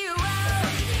take you out.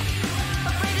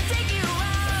 Afraid to take you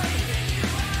out.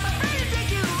 Afraid to take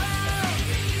you out.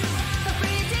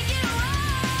 Afraid to take you out.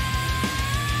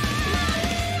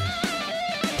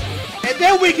 And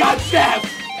then we got Chef.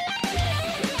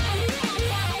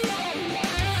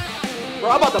 Bro,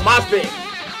 how about the mosh pit?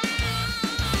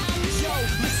 Yo,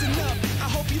 listen up. I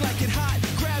hope you like it hot.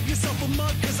 Grab yourself a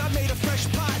mug, cause I made a fresh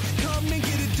pot. Come and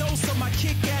get a dose of my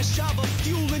kick-ass Java.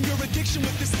 Fueling your addiction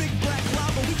with this thick black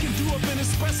lava. We can do up an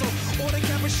espresso or the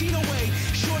cappuccino way.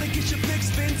 Sure to get your fix,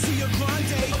 then see your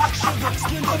grande. Sugar,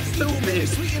 Splenda, stupid.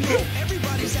 Sweet and low.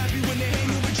 Everybody's happy when they're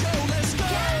hanging with Joe. Let's go.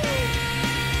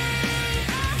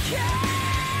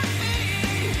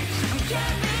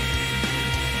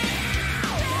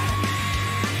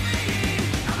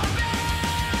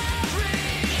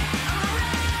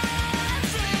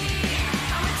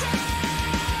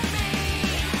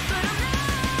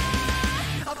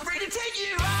 Afraid to take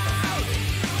you out.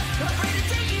 Afraid to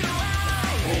take you out.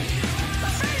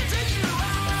 Afraid to take you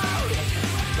out.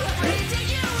 Afraid to take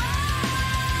you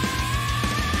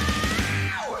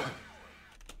out.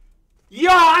 Yo,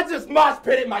 I just mosh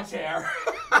pitted my chair.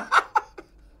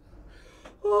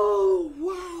 Oh,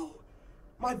 wow.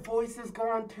 My voice is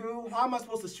gone too. How am I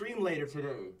supposed to stream later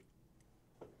today?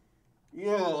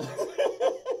 Yo.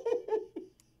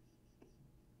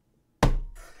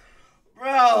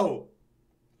 Bro.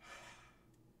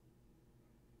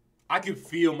 I can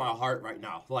feel my heart right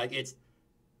now. Like it's,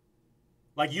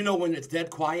 like you know when it's dead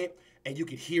quiet and you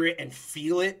can hear it and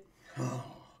feel it?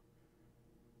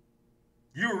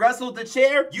 You wrestled the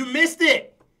chair, you missed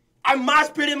it. I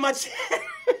mosh pitted my chair.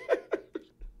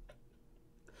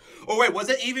 Oh wait, was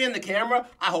it even in the camera?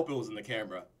 I hope it was in the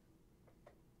camera.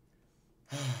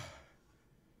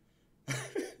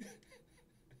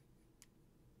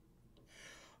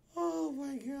 Oh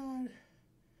my God.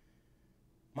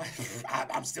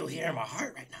 I'm still hearing my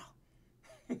heart right now.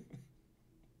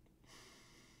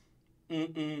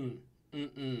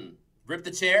 Rip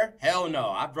the chair? Hell no.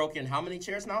 I've broken how many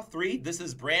chairs now? 3? This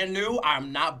is brand new.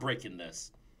 I'm not breaking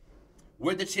this.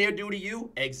 What'd the chair do to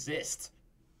you? Exist.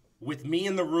 With me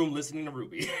in the room listening to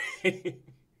RWBY.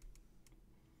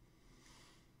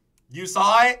 You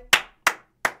saw it?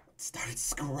 Started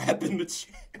scrapping the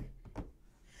chair.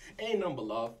 Ain't nothing but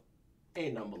love.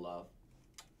 Ain't nothing but love.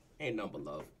 Ain't nothing but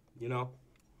love. You know?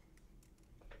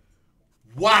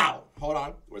 Wow. Hold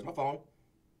on. Where's my phone?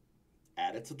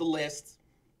 Add it to the list.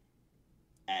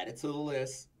 Add it to the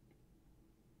list.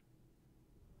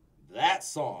 That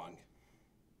song.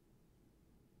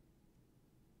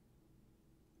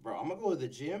 Bro, I'm gonna go to the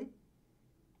gym.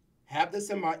 Have this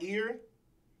in my ear.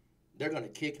 They're gonna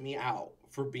kick me out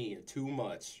for being too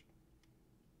much.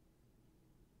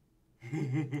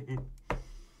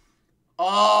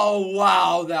 Oh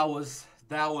wow, that was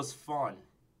fun.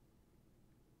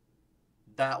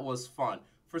 That was fun.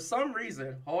 For some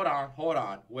reason, hold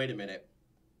on, wait a minute.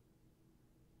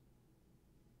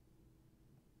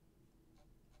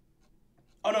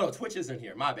 Oh no, Twitch isn't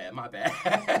here. My bad.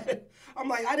 I'm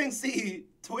like, I didn't see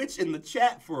Twitch in the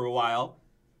chat for a while.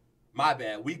 My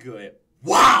bad, we good.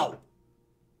 Wow!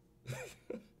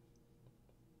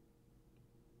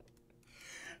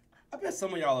 I bet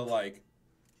some of y'all are like,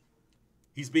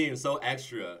 he's being so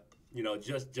extra, you know,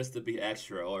 just to be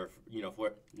extra, or, you know,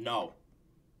 for, no.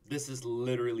 This is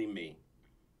literally me.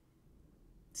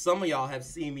 Some of y'all have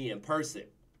seen me in person,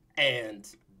 and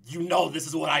you know this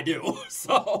is what I do.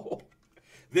 So,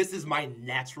 this is my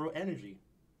natural energy.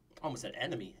 I almost said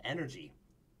enemy, energy.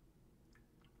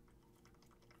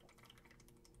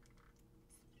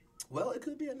 Well, it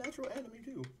could be a natural enemy,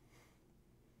 too.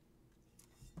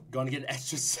 Gonna get an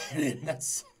extra set in.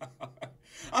 That's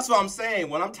what I'm saying.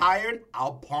 When I'm tired,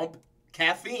 I'll pump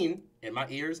caffeine in my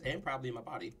ears and probably in my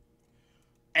body.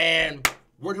 And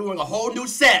We're doing a whole new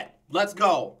set. Let's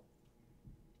go.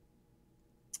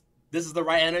 This is the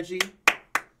right energy.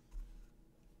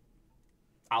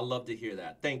 I love to hear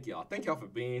that. Thank y'all. Thank y'all for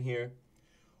being here.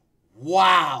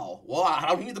 Wow. Well, I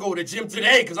don't need to go to the gym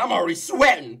today because I'm already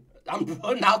sweating. I'm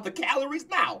putting out the calories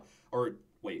now. Or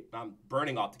wait, I'm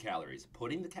burning off the calories.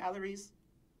 Putting the calories?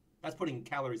 That's putting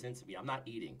calories into me. I'm not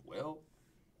eating. Well,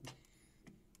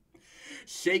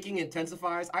 shaking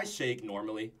intensifies. I shake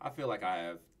normally. I feel like I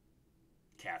have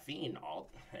caffeine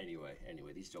all. Anyway,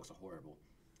 these jokes are horrible.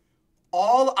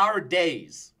 All Our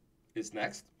Days is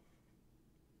next.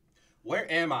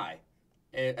 Where am I?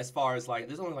 As far as like,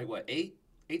 there's only like what, eight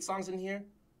songs in here?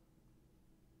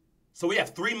 So we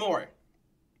have 3 more.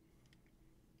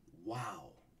 Wow.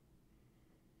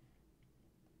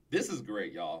 This is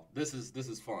great, y'all. This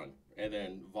is fun. And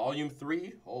then volume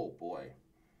 3, oh boy.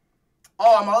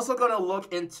 Oh, I'm also gonna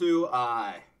look into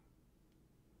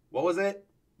what was it?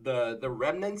 The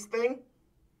Remnants thing.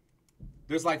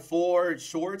 There's like 4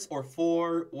 shorts or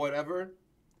 4 whatever.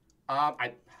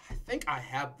 I think I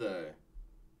have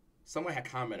someone had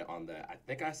commented on that. I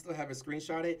think I still have it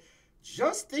screenshotted,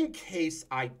 just in case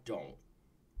I don't.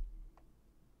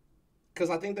 Because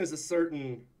I think there's a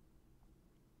certain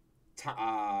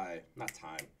not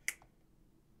time.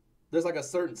 There's like a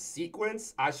certain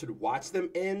sequence I should watch them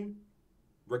in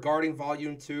regarding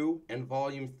volume 2 and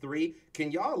volume 3.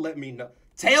 Can y'all let me know?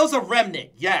 Tales of Remnant,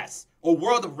 yes. Or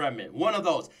World of Remnant, one of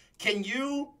those. Can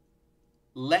you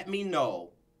let me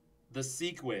know the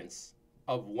sequence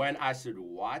of when I should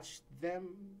watch them?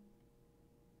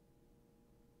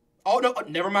 Oh, no,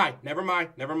 never mind.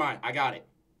 I got it.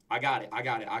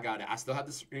 I still have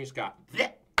the screenshot.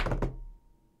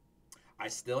 I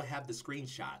still have the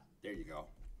screenshot. There you go.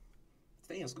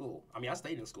 Stay in school. I mean, I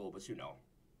stayed in school, but you know.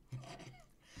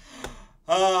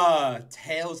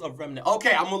 Tales of Remnant.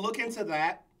 Okay, I'm gonna look into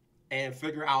that and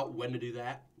figure out when to do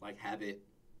that. Like, have it.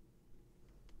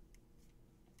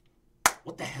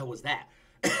 What the hell was that?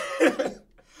 I'm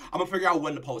gonna figure out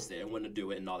when to post it and when to do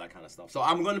it and all that kind of stuff. So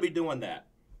I'm gonna be doing that.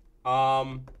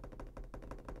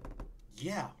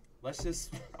 Yeah, let's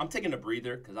just. I'm taking a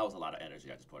breather because that was a lot of energy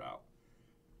I just put out.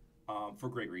 For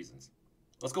great reasons.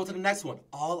 Let's go to the next one.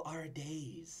 All Our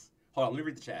Days. Hold on, let me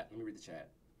read the chat.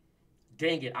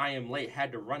 Dang it, I am late.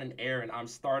 Had to run an errand. I'm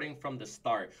starting from the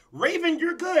start. Raven,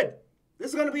 you're good. This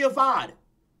is going to be a VOD.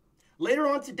 Later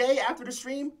on today, after the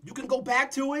stream, you can go back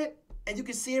to it, and you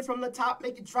can see it from the top,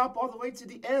 make it drop all the way to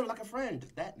the end like a friend.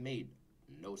 That made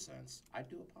no sense. I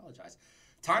do apologize.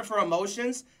 Time for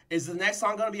Emotions. Is the next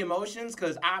song going to be Emotions?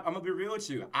 Because I'm going to be real with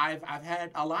you. I've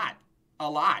had a lot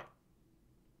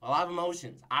of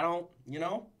emotions. I don't, you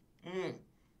know,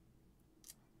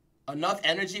 enough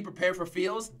energy prepared for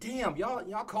feels. Damn,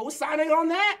 y'all co-signing on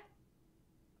that?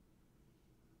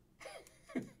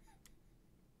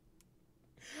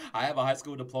 I have a high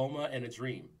school diploma and a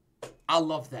dream. I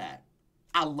love that.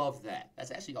 That's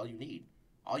actually all you need.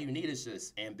 All you need is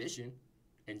just ambition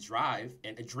and drive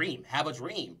and a dream. Have a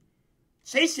dream.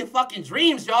 Chase your fucking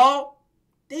dreams, y'all.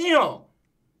 Damn.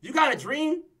 You got a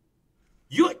dream?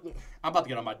 I'm about to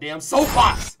get on my damn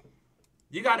soapbox.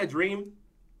 You got a dream?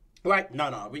 Right?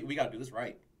 No. We got to do this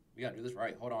right.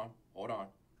 Hold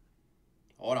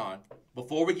on.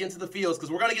 Before we get into the fields, because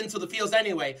we're going to get into the fields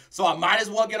anyway, so I might as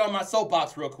well get on my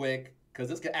soapbox real quick, because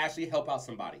this could actually help out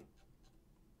somebody.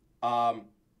 Fuck.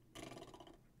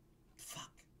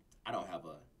 I don't have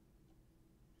a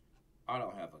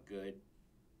good...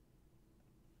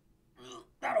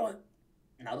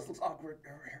 Now this looks awkward.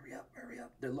 Hurry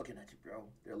up. They're looking at you, bro.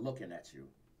 They're looking at you.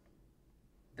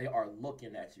 They are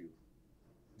looking at you.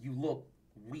 You look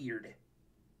weird.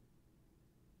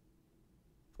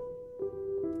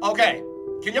 Okay.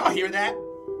 Can y'all hear that?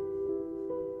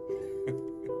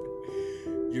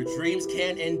 Your dreams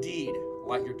can indeed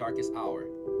light your darkest hour.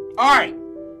 All right.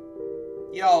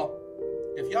 Y'all,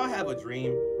 if y'all have a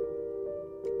dream,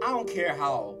 I don't care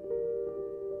how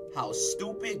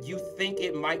stupid you think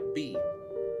it might be.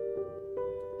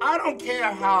 I don't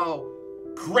care how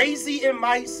crazy it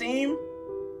might seem.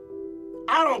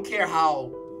 I don't care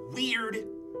how weird,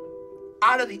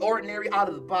 out of the ordinary, out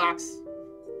of the box,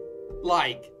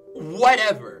 like,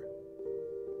 whatever.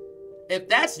 If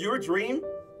that's your dream,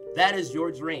 that is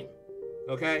your dream,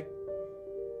 okay?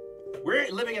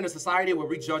 We're living in a society where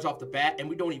we judge off the bat and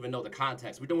we don't even know the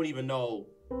context. We don't even know,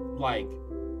 like,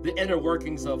 the inner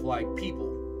workings of, like, people.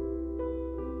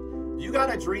 You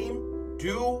got a dream?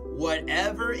 Do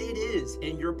whatever it is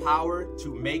in your power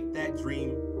to make that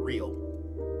dream real.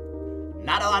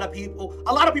 Not a lot of people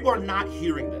are not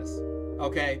hearing this,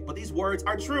 okay? But these words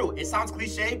are true. It sounds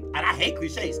cliche, and I hate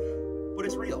cliches, but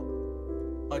it's real.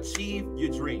 Achieve your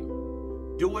dream.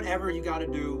 Do whatever you gotta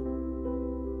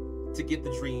do to get the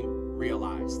dream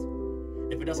realized.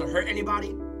 If it doesn't hurt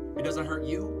anybody, it doesn't hurt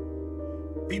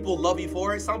you. People love you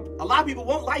for it. A lot of people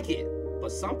won't like it,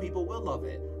 but some people will love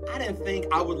it. I didn't think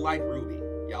I would like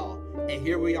RWBY, y'all. And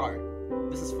here we are.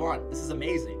 This is fun. This is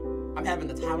amazing. I'm having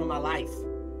the time of my life.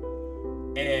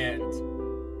 And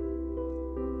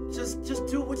just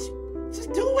do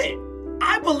it.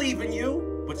 I believe in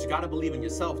you, but you gotta believe in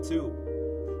yourself too.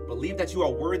 Believe that you are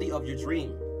worthy of your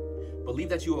dream. Believe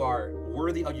that you are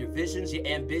worthy of your visions, your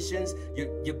ambitions,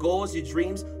 your goals, your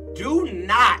dreams. Do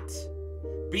not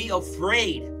be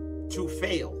afraid to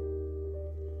fail.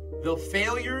 The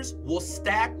failures will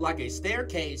stack like a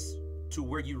staircase to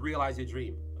where you realize your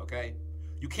dream, okay?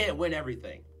 You can't win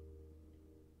everything,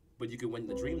 but you can win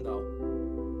the dream though.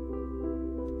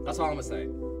 That's all I'm gonna say.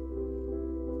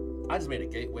 I just made a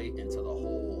gateway into the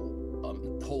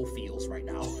whole feels right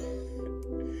now.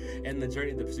 And the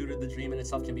journey, the pursuit of the dream in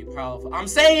itself can be powerful. I'm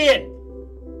saying,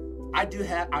 I do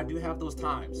have those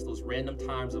times, those random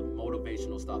times of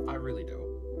motivational stuff. I really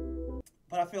do.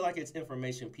 But I feel like it's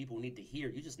information people need to hear.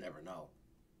 You just never know.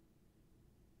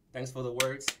 Thanks for the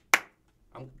words.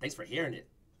 Thanks for hearing it.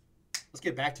 Let's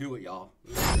get back to it, y'all.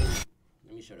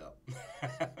 Let me shut up.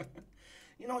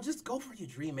 You know, just go for your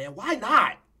dream, man. Why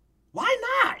not? Why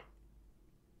not?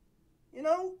 You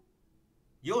know?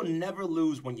 You'll never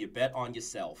lose when you bet on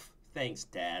yourself. Thanks,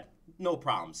 Dad. No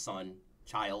problem, son,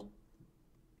 child,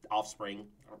 offspring.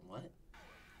 What?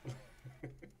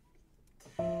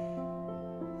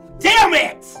 Damn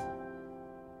it!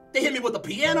 They hit me with the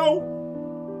piano?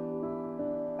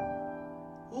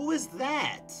 Who is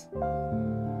that?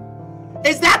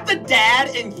 Is that the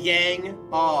dad in Yang?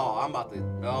 Oh, I'm about to...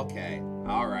 Okay.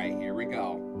 All right, here we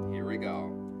go. Here we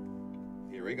go.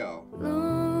 Here we go.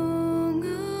 Long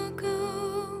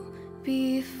ago,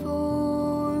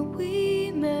 before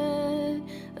we met,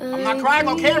 I'm not crying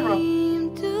on camera.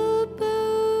 dreamed about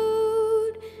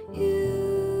you.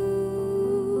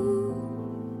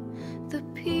 The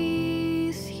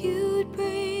peace you'd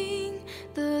bring,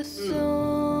 the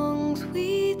songs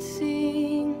we'd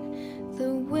sing,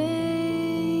 the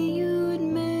way you'd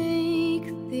make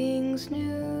things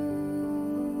new.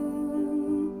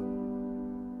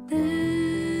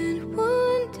 Then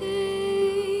one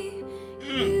day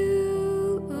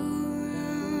you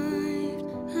arrived.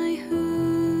 I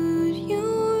heard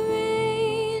your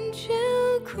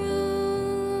angel cry.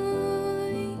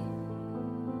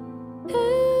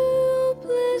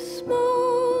 Helpless,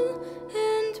 small,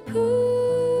 and perfect.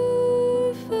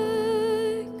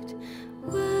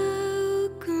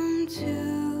 Welcome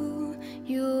to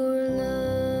your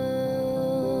life.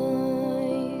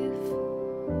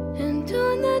 And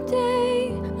on that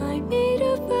day, I made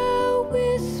a vow,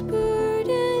 whispered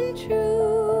and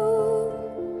true.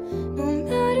 No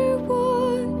matter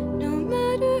what, no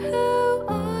matter how,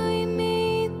 I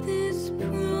made this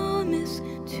promise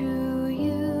to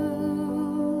you.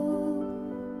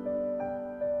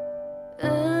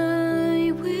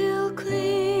 I will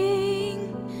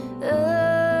cling,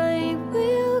 I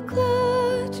will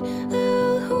clutch,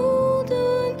 I'll hold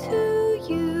on to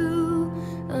you.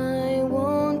 I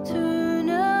won't turn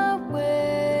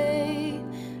away,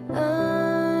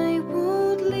 I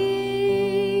won't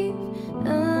leave,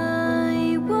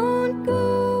 I won't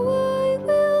go, I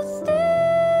will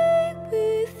stay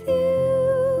with you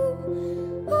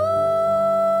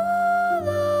all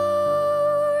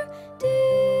our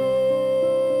days.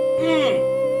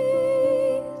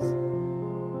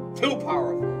 Too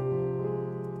powerful.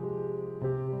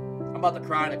 I'm about to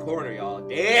cry in the corner, y'all.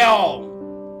 Damn!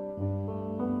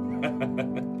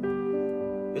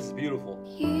 This is beautiful.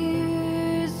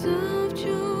 Years of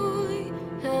joy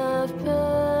have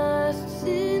passed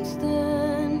since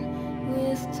then.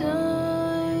 With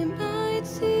time I'd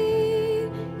see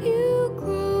you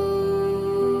grow.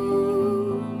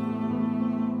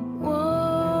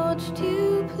 Watched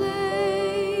you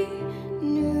play,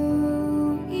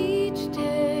 knew each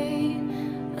day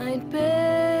I'd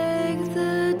beg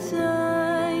the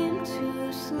time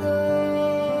to slow.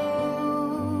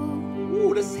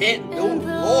 Ooh, this hit. Oh, And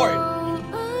Lord. though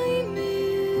I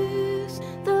miss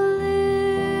the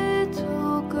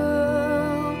little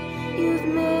girl you've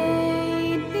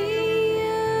made me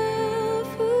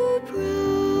ever proud.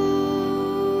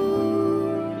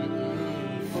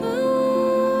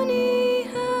 Funny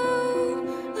how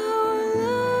our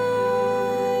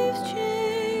lives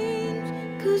change,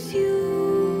 'cause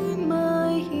you're my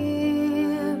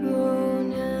hero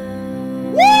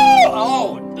now. Woo! Oh,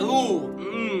 dude.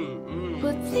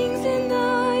 But things in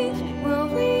life will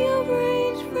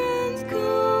rearrange, friends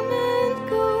come and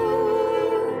go.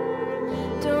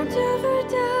 Don't ever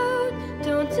doubt,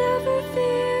 don't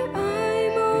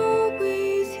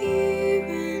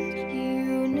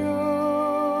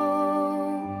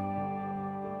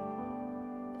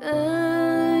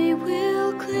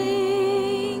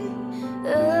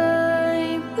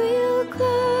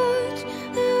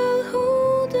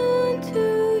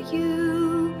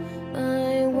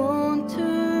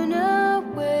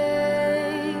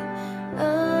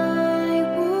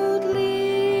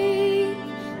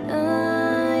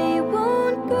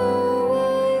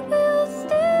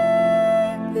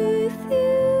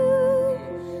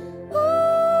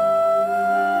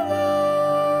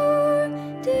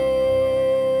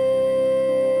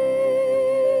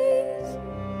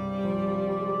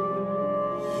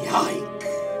Yike.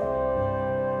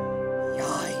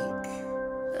 Yike.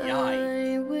 Yike.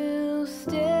 I will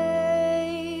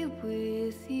stay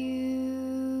with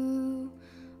you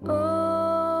all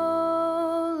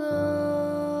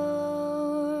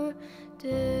our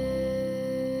days.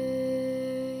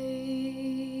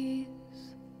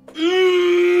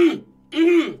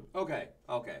 Okay.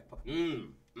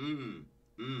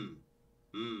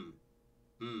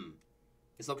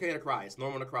 It's okay to cry. It's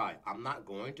normal to cry. I'm not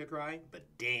going to cry, but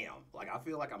damn. Like, I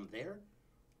feel like I'm there.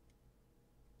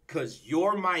 Because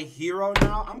you're my hero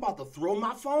now. I'm about to throw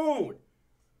my phone.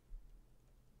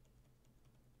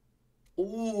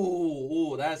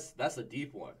 Ooh, that's a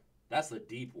deep one. That's a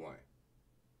deep one.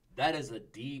 That is a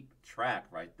deep track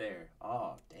right there.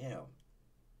 Oh, damn.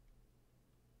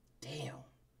 Damn.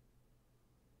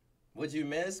 What'd you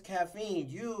miss? Caffeine,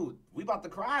 we about to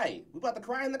cry. We about to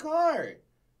cry in the car.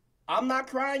 I'm not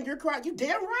crying, you're crying. You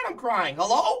damn right I'm crying.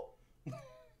 Hello?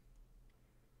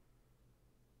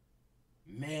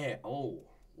 Man, oof.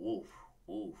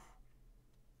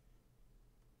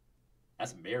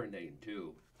 That's marinating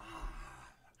too.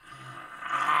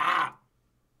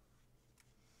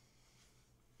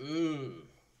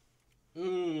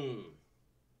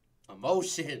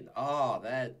 Emotion. Oh,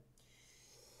 that.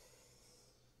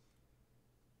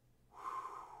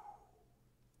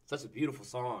 Such a beautiful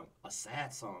song. A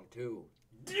sad song too.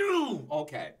 Dude.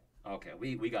 Okay.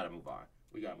 We gotta move on.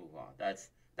 That's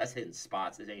hitting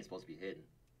spots. It ain't supposed to be hidden.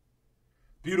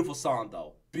 Beautiful song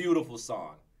though. Beautiful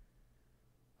song.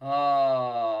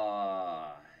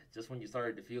 Just when you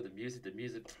started to feel the music.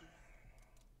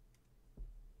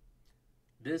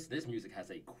 This music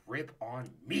has a grip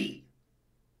on me.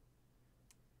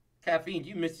 Caffeine,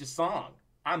 you missed your song.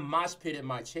 I mosh pit in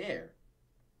my chair.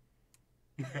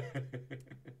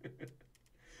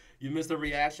 You missed the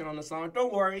reaction on the song?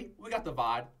 Don't worry, we got the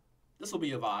VOD. This will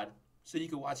be a VOD, so you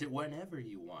can watch it whenever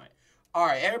you want. All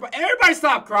right, everybody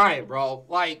stop crying, bro.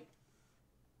 Like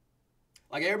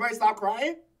everybody stop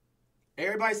crying.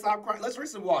 Everybody stop crying. Let's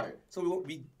drink some water, so we won't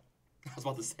be. I was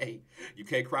about to say, you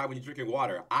can't cry when you're drinking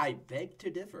water. I beg to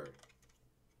differ.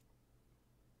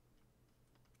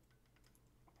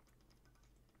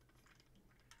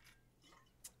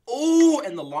 Oh,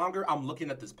 and the longer I'm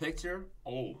looking at this picture,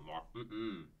 oh,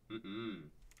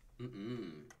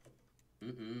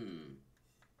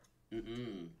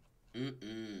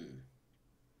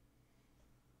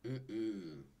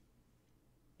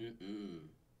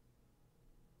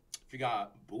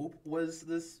 Forgot Boop was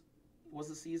the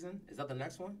season. Is that the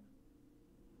next one?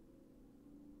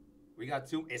 We got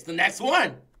two. It's the next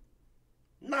one.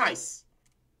 Nice.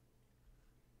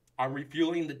 I'm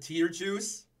refueling the tear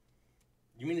juice.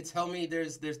 You mean to tell me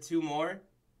there's two more?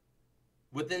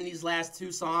 Within these last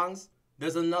two songs,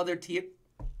 there's another tear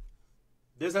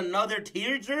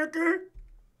jerker?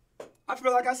 I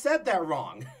feel like I said that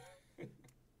wrong.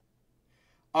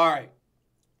 All right.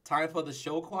 Time for the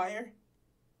show choir.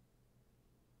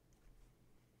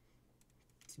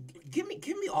 Get me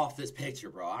off this picture,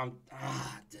 bro. I'm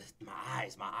just my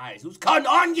eyes. Who's cutting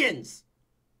onions?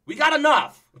 We got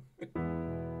enough.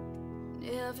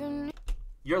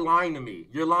 You're lying to me.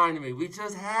 We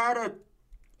just had a...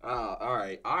 all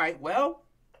right. Well,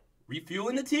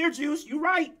 refueling the tear juice. You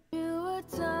right. A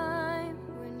time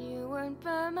when you weren't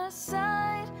by my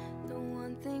side, the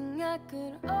one thing I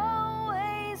could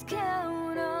always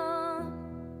count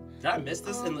on. Did I miss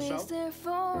this in the show? Always there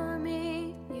for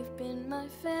me. You've been my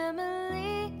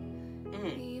family,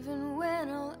 even when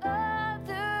all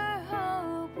other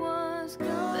hope was gone.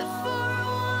 But for a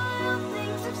while,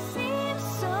 things have seemed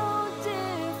so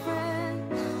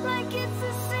different, like it's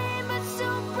the same but so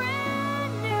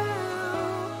brand new.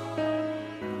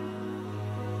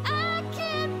 I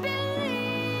can't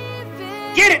believe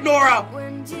it. Get it, Nora!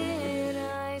 When did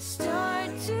I start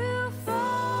to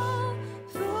fall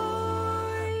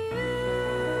for you?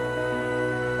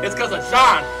 It's because of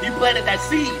Sean. He planted that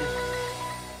seed.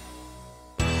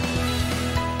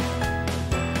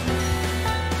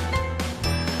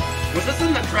 Was this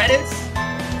in the credits?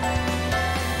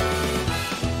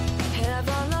 Have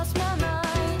I lost my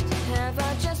mind? Have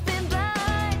I just been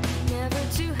blind? Never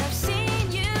to have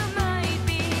seen you might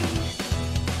be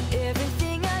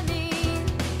everything I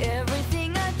need,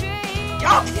 everything I dream.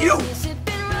 Y'all cute. Has it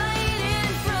been right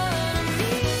in front of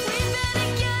me? We've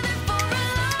been together for a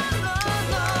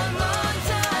long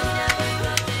time.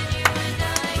 Never imagined you and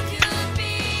I could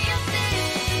be a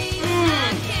thing.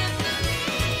 I can't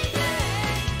believe it.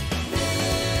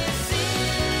 This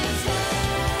is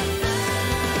heaven.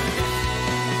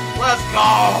 Let's go.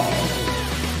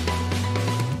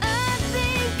 I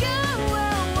think, oh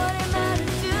well, what am I to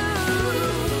do?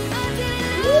 I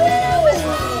didn't know that I was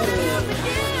wrong.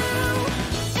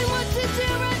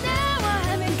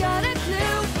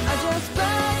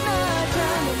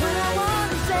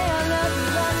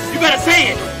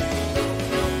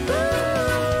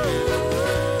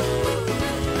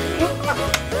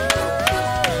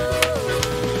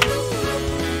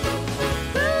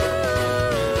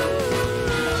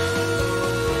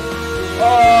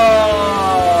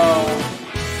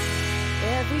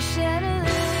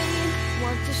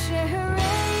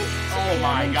 Oh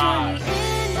my gosh.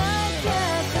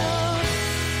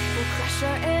 We'll crush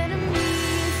our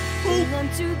enemies, bring them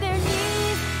to their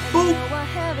knees. And Boop. you know I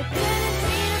have a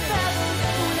tendency to babble.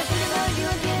 But when I think about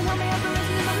you again, how my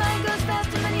apparitions, my mind goes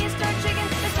fast and my knees start shaking.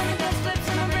 The stomach does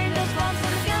flips and my brain does flops. And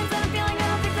the feelings that I'm feeling, I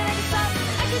don't think that I can stop.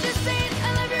 I could just say it,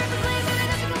 I love you every claim, but I'd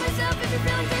have to kill myself if you're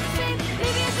feeling such pain.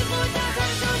 Maybe I should slow it down,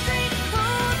 try to show straight.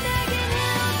 Hold back and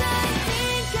held, I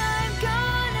think I'm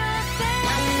gonna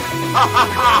fail.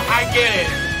 I get it.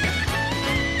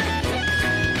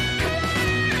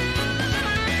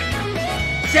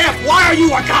 Jeff, why are you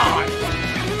a god?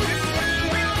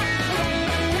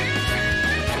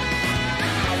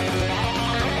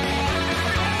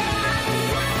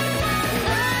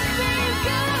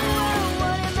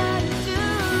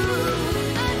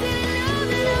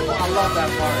 I love that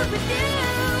part.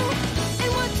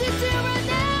 And what to do right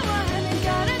now, I haven't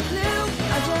got a clue.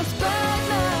 I just bite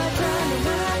my tongue, and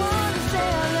when I wanna say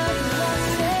I love you, I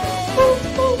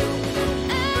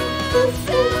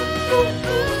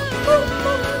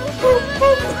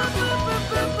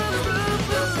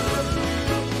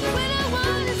when I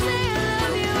wanna say I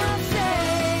love you, I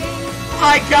say.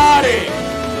 I got it.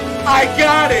 I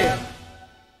got it.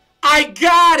 I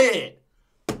got it.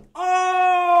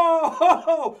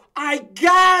 Oh, I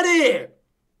got it.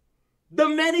 The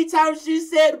many times she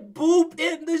said boop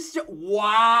in the show.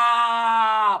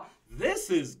 Wow.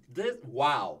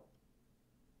 Wow.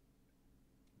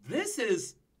 This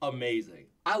is amazing.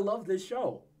 I love this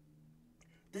show.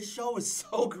 This show is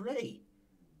so great.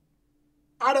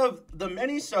 Out of the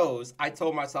many shows I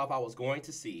told myself I was going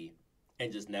to see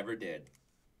and just never did,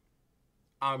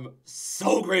 I'm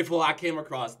so grateful I came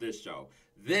across this show.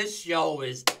 This show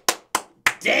is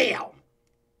damn.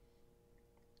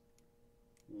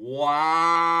 Wow.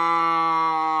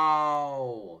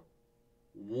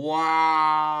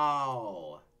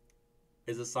 Wow.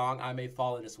 Is a song I May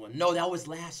Fall in this one? No, that was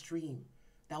last stream.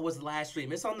 That was last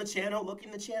stream. It's on the channel. Look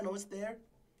in the channel. It's there.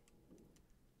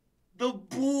 The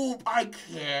boob. I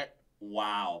can't.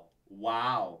 Wow.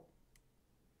 Wow.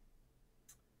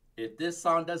 If this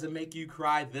song doesn't make you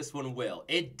cry, this one will.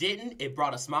 It didn't. It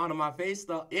brought a smile to my face,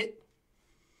 though.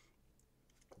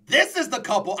 This is the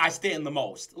couple I stand the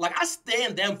most. Like, I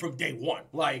stand them from day one.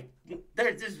 Like,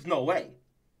 there's just no way.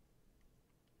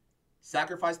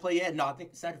 Sacrifice play yet? No, I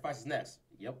think Sacrifice is next.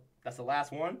 Yep, that's the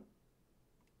last one.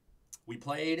 We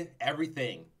played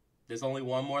everything. There's only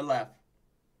one more left.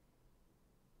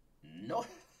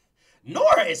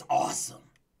 Nora is awesome.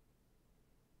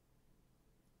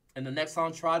 And the next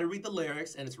song, try to read the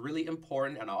lyrics, and it's really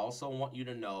important, and I also want you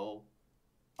to know,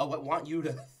 I want you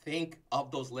to think of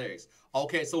those lyrics.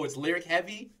 Okay, so it's lyric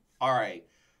heavy? All right.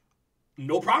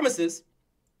 No promises.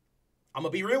 I'm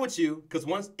going to be real with you, because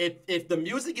if the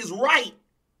music is right,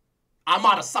 I'm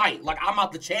out of sight. Like, I'm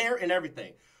out the chair and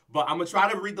everything. But I'm going to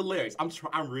try to read the lyrics. I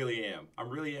really am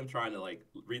trying to, like,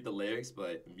 read the lyrics,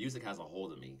 but music has a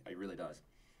hold of me. It really does.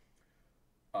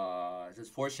 Is this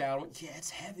foreshadowing? Yeah, it's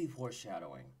heavy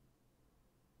foreshadowing.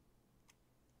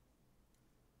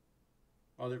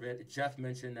 Jeff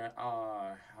mentioned that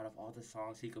out of all the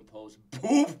songs he composed,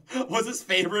 Boop was his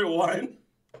favorite one.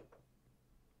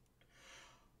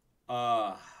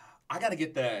 I gotta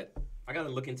get that. I gotta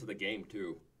look into the game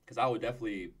too, because I would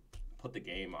definitely put the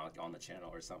game on the channel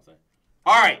or something.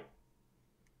 All right,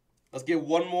 let's get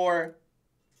one more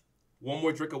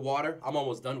drink of water. I'm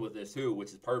almost done with this too, which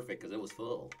is perfect because it was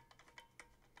full.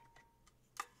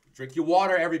 Drink your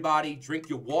water, everybody. Drink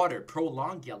your water.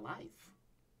 Prolong your life.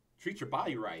 Treat your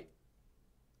body right.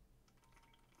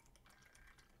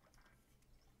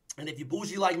 And if you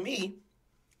bougie like me,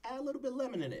 add a little bit of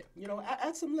lemon in it. You know,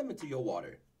 add some lemon to your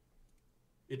water.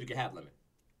 If you can have lemon.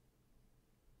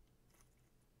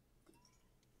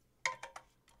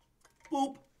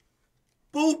 Boop.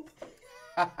 Boop.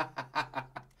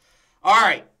 All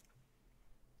right.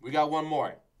 We got one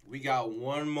more. And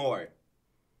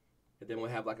then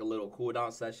we'll have like a little cool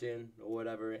down session or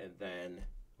whatever. And then,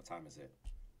 what time is it?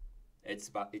 It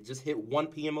just hit 1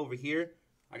 p.m. over here.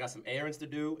 I got some errands to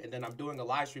do, and then I'm doing a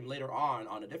live stream later on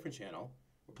a different channel.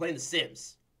 We're playing The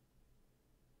Sims.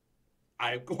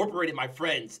 I incorporated my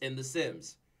friends in The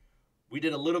Sims. We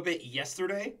did a little bit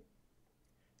yesterday,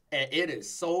 and it is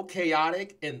so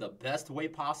chaotic in the best way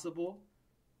possible.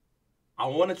 I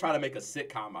want to try to make a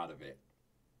sitcom out of it.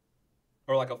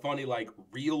 Or like a funny, like,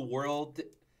 real world.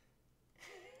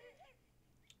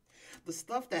 The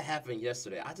stuff that happened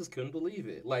yesterday, I just couldn't believe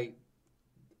it. Like,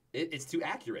 it's too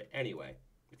accurate. Anyway,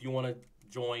 if you want to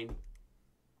join,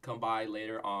 come by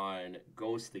later on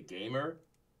Ghost the Gamer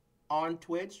on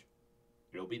Twitch.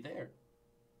 It'll be there,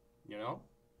 you know?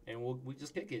 And we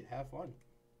just kick it, have fun.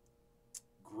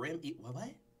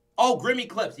 What? Oh, Grim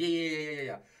Eclipse.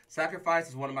 Yeah. Sacrifice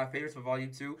is one of my favorites for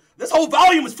Volume 2. This whole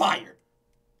volume is fire.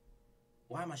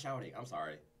 Why am I shouting? I'm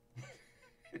sorry.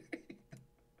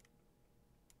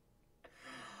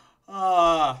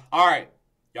 All right.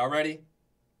 Y'all ready?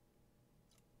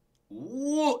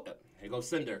 Woo. Here goes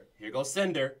Cinder. Here goes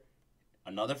Cinder.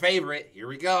 Another favorite. Here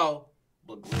we go.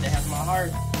 But Glinda has my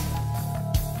heart.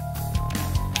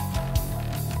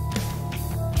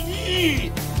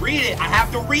 Read it. I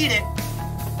have to read it.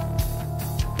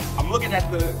 I'm looking at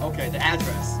the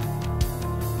address.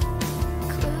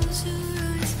 Close your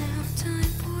eyes now,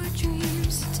 time for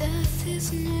dreams. Death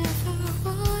is never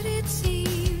what it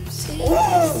seems. Take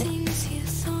the things you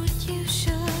thought you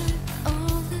should.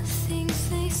 All the things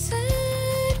they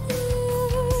said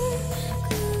were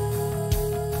good.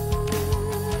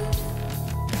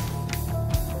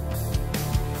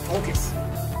 Focus.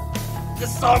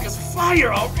 This song is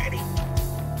fire already.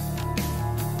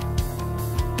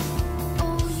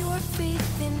 All your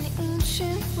faith in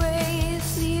ancient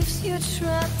ways leaves you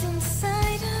trapped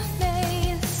inside a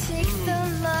maze. Take the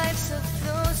lives of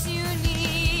those you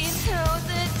need. Throw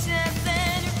the depth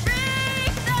and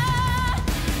break the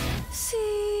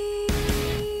sea.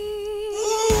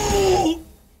 Ooh.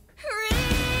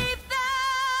 Reap the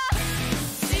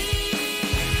sea.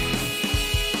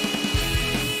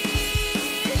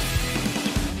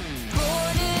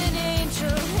 Born an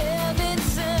angel, heaven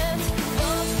sent.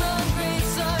 Falls from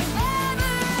grace are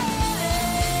never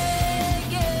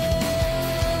again.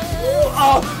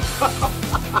 Oh.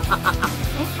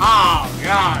 Oh,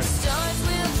 God. Stars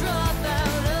will drop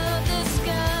out of the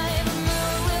sky. The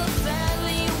moon will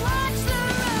sadly watch the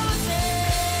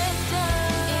roses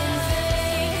die in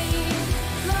vain.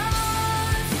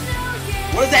 Lost again.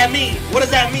 What does that mean? What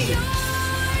does that mean? You're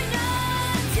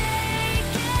not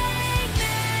taking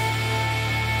me.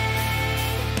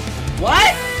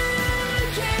 What?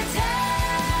 You can't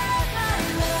have my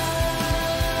life.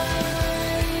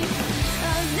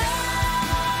 I'm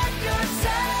not your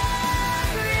sacrifice.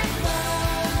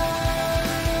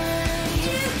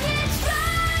 You can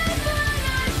try, but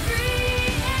I'm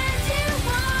free, and you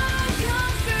won't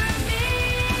conquer me.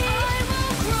 I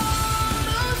will crawl,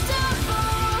 most of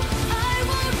all, I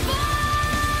will fall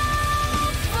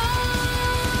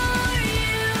for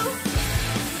you.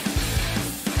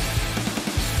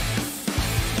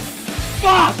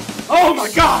 Fuck! Oh my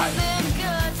God!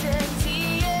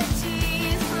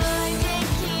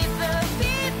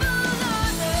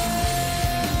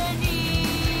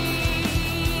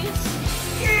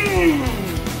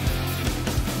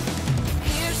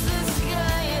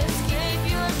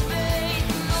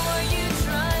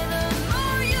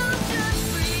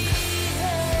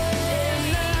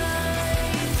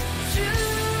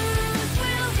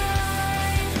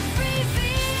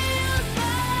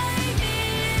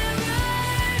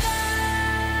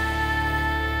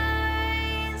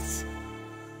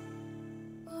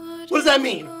 What does that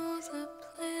mean? All the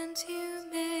plans you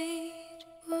made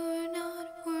were not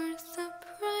worth the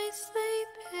price they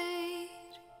paid.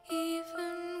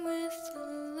 Even with the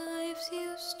lives you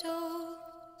stole,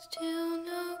 still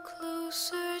no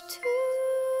closer to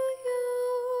your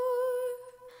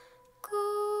goal.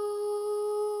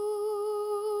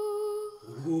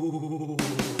 Ooh.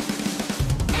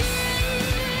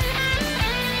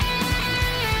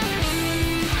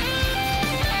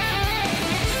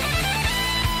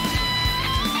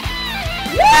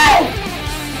 Woo!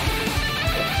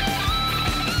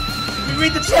 Let me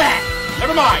read the chat.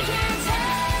 Never mind.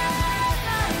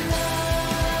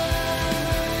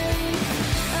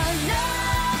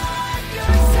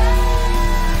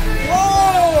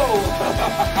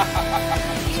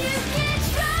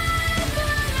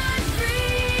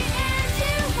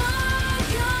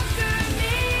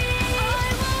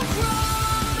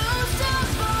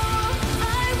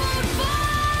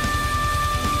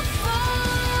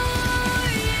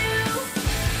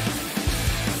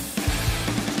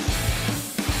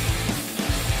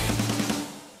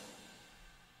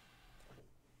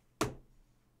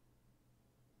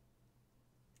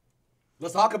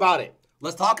 Let's talk about it.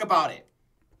 Let's talk about it.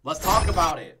 Let's talk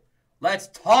about it. Let's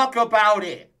talk about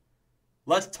it.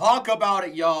 Let's talk about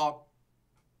it, y'all.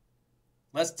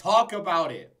 Let's talk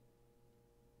about it.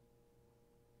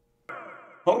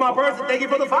 Pokemon person, thank you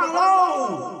for the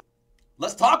follow.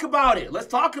 Let's talk about it. Let's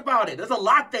talk about it. There's a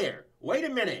lot there. Wait a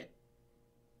minute.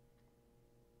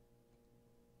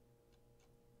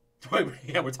 Wait,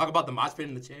 yeah, we're talking about the mosh pit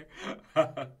in the chair.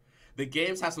 The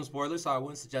games have some spoilers, so I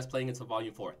wouldn't suggest playing until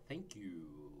Volume 4. Thank you.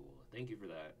 Thank you for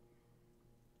that.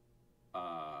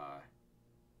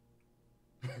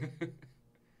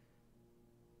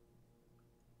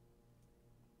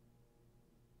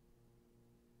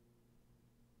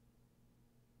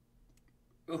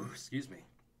 Ooh, excuse me.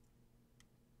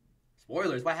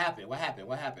 Spoilers. What happened? What happened?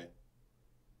 What happened?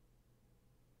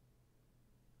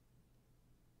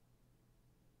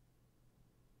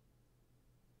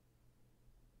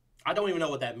 I don't even know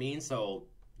what that means, so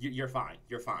you're fine.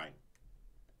 You're fine.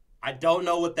 I don't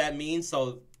know what that means,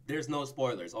 so there's no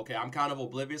spoilers. Okay, I'm kind of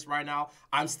oblivious right now.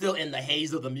 I'm still in the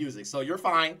haze of the music, so you're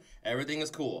fine. Everything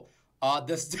is cool.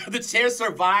 The chair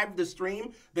survived the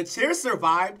stream. The chair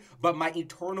survived, but my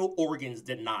internal organs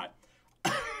did not.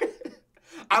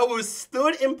 I was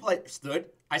stood in place.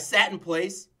 I sat in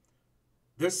place.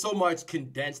 There's so much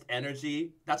condensed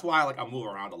energy. That's why I move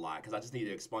around a lot, because I just need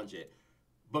to expunge it.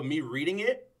 But me reading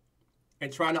it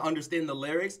and trying to understand the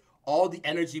lyrics, all the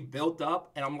energy built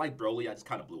up, and I'm like, Broly, I just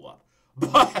kind of blew up.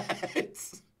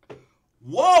 But,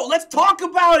 whoa, let's talk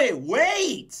about it.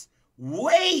 Wait.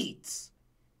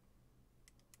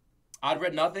 I'd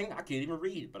read nothing. I can't even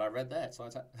read, but I read that, so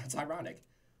that's ironic.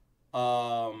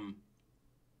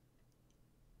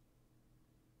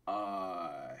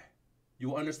 You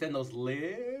will understand those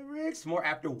lyrics more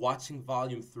after watching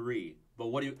Volume 3. But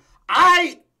what do you...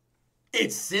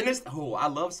 It's sinister. Oh, I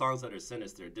love songs that are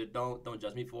sinister. Don't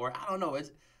judge me for it. I don't know.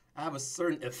 I have a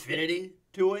certain affinity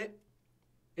to it.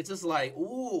 It's just like,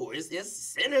 ooh, it's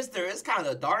sinister. It's kind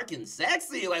of dark and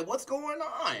sexy. Like, what's going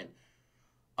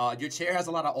on? Your chair has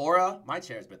a lot of aura. My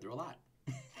chair has been through a lot.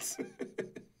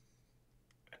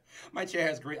 My chair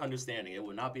has great understanding. It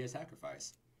would not be a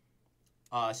sacrifice.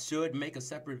 Should make a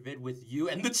separate vid with you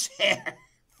and the chair.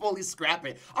 Fully scrap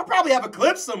it. I'll probably have a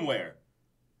clip somewhere.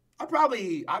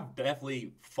 I've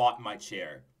definitely fought my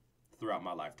chair throughout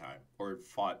my lifetime. Or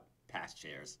fought past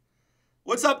chairs.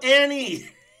 What's up, Annie?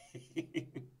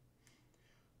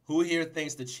 Who here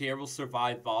thinks the chair will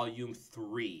survive Volume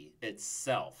 3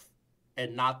 itself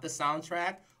and not the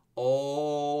soundtrack?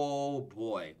 Oh,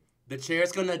 boy. The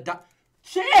chair's gonna die.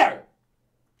 Chair,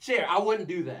 I wouldn't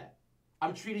do that.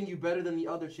 I'm treating you better than the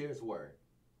other chairs were.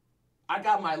 I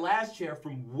got my last chair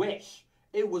from Wish.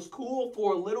 It was cool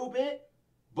for a little bit,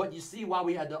 but you see why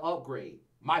we had to upgrade.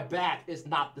 My back is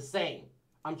not the same.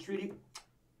 I'm treating...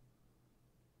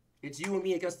 It's you and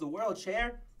me against the world,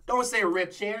 chair. Don't say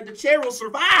RIP, chair. The chair will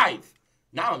survive.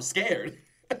 Now I'm scared.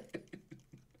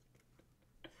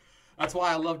 That's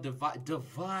why I love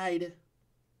Divide.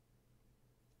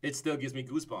 It still gives me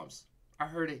goosebumps. I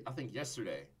heard it, I think,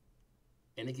 yesterday.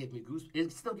 And it gave me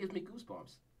it still gives me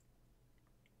goosebumps.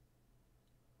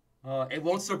 It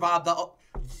won't survive the...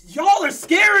 Y'all are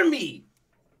scaring me!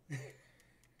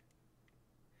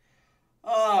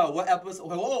 What episode?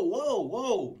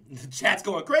 Whoa. The chat's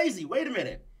going crazy. Wait a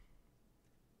minute.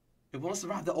 It won't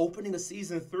survive the opening of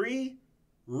Season 3?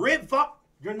 RIP,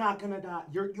 you're not gonna die.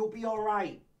 You'll be all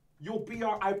right.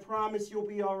 I promise you'll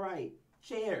be all right.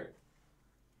 Chair.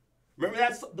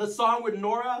 Remember the song with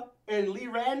Nora and Lee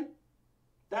Ren?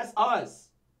 That's us.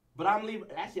 But I'm Lee.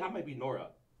 Actually, I might be Nora.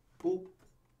 Boop.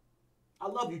 I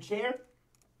love you, chair.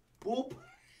 Boop.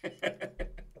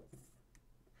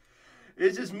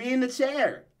 It's just me and the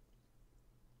chair.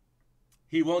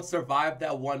 He won't survive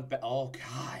that one. Oh,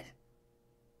 God.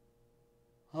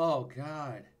 Oh,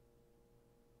 God.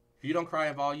 If you don't cry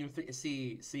in Volume 3,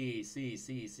 see,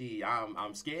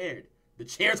 I'm scared. The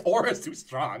chair's aura is too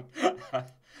strong.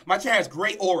 My chair has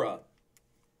great aura.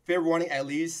 Fair warning, at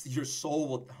least your soul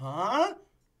will... Huh?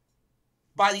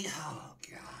 Oh,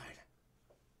 God.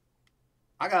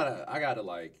 I gotta,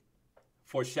 like,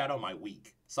 foreshadow my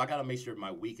week. So I gotta make sure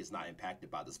my week is not impacted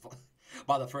by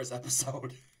the first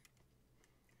episode.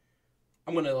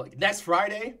 I'm gonna, like, next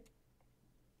Friday,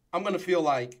 I'm gonna feel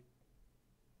like...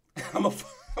 I'm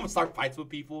gonna start fights with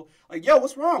people. Like, yo,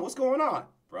 what's wrong? What's going on?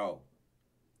 Bro,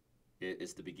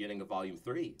 it's the beginning of Volume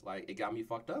 3. Like, it got me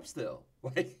fucked up still.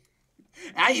 Like,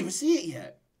 I didn't even see it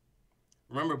yet.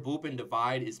 Remember, Boop and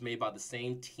Divide is made by the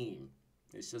same team.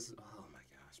 It's just, oh my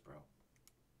gosh, bro.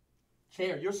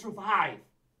 Chair, you'll survive.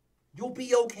 You'll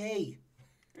be okay.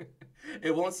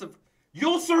 It won't survive.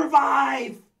 You'll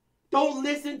survive. Don't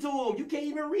listen to him. You can't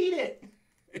even read it.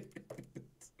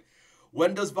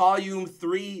 When does Volume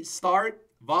 3 start?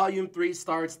 Volume 3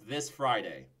 starts this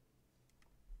Friday.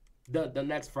 The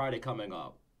next Friday coming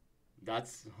up.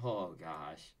 That's, oh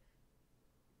gosh.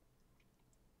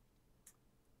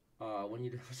 When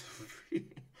you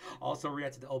also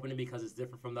react to the opening because it's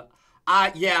different from the...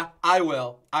 Yeah, I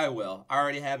will. I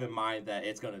already have in mind that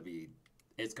it's gonna be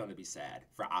sad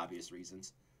for obvious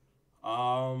reasons.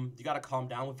 You gotta calm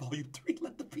down with Volume 3.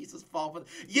 Let the pieces fall.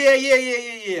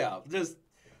 Yeah. Just...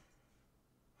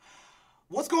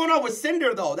 What's going on with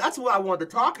Cinder, though? That's what I wanted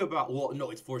to talk about. Well,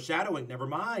 no, it's foreshadowing. Never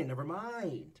mind.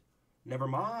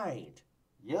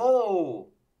 Yo.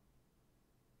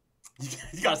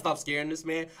 You gotta stop scaring this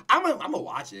man. I'm gonna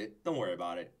watch it. Don't worry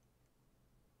about it.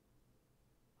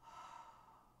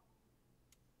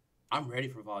 I'm ready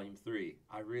for volume 3.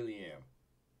 I really am.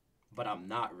 But I'm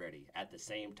not ready at the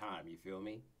same time. You feel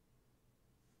me?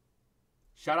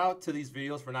 Shout out to these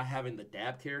videos for not having the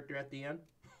dab character at the end.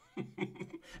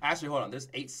 Actually, hold on. There's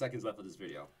 8 seconds left of this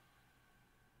video.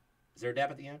 Is there a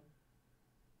dab at the end?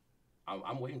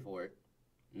 I'm waiting for it.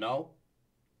 No?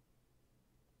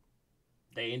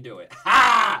 They ain't do it.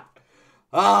 Ha!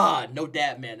 Ah, no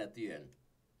dab man at the end.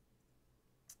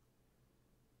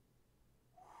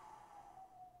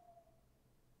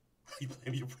 You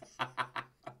blame you.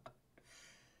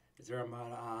 Is there a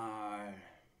mod?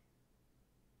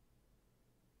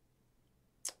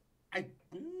 I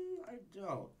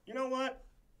don't. You know what?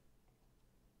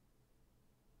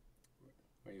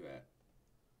 Where you at?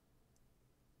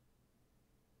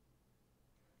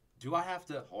 Do I have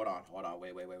to? Hold on.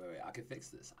 Wait. I can fix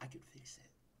this. I can fix it.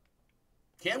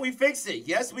 Can we fix it?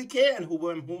 Yes, we can.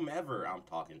 Whomever I'm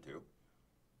talking to.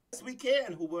 Yes, we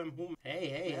can. Whom.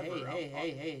 Hey,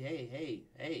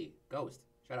 Ghost.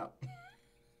 Shut up.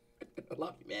 I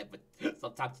love you, man, but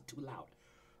sometimes it's too loud.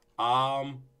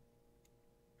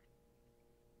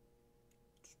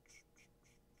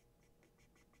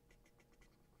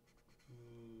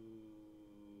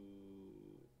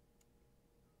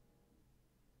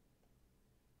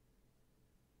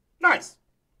 Nice.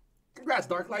 Congrats,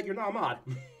 Darklight. You're now a mod.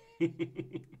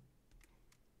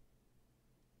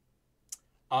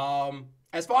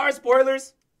 As far as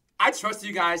spoilers, I trust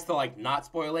you guys to like not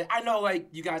spoil it. I know like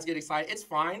you guys get excited. It's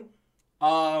fine.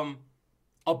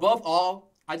 Above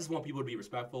all, I just want people to be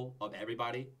respectful of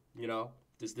everybody. You know,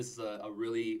 this is a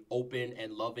really open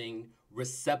and loving,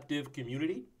 receptive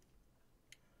community.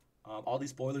 All these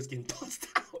spoilers getting tossed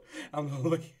out. I'm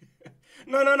like,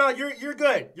 no.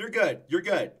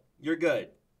 You're good.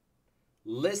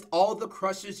 List all the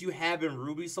crushes you have in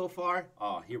RWBY so far.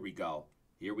 Oh, here we go.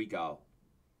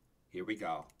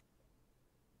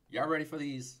 Y'all ready for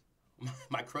these?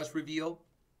 My crush reveal?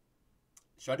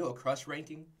 Should I do a crush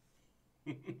ranking?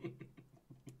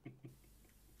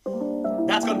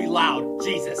 That's gonna be loud.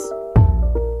 Jesus.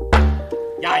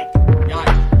 Yike.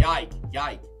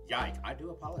 I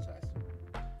do apologize.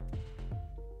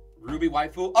 RWBY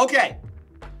waifu. Okay.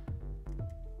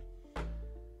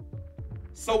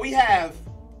 So we have...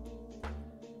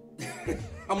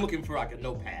 I'm looking for like a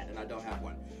notepad and I don't have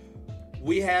one.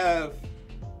 We have...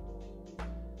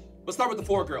 Let's start with the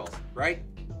 4 girls, right?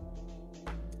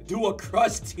 Do a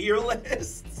crush tier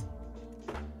list.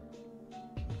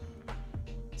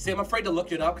 See, I'm afraid to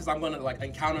look it up because I'm gonna like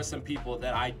encounter some people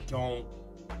that I don't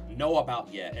know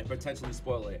about yet and potentially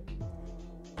spoil it.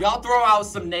 Y'all throw out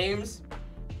some names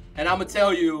and I'm gonna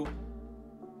tell you,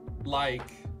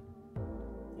 like,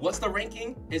 what's the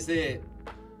ranking? Is it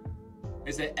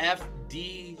F,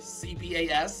 D, C, P, A,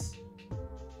 S?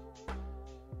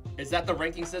 Is that the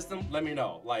ranking system? Let me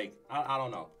know. Like, I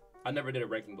don't know. I never did a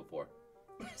ranking before.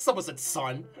 Someone said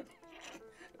son.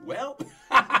 Well,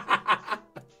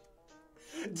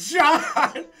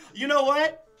 John, you know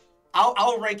what?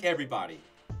 I'll rank everybody.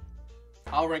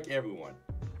 I'll rank everyone.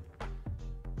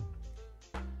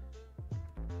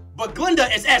 But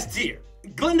Glenda is S tier.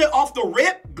 Glenda off the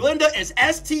rip, Glenda is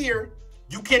S tier.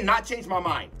 You cannot change my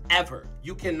mind, ever.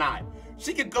 You cannot.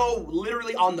 She could go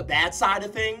literally on the bad side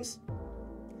of things.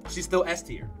 She's still S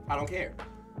tier. I don't care.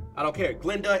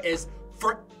 Glenda is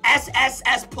for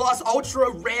SSS plus ultra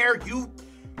rare.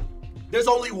 There's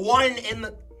only one in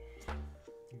the...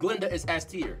 Glenda is S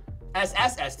tier.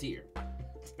 SSS tier.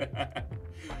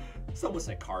 Someone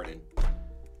said ᴁᴇᴜ.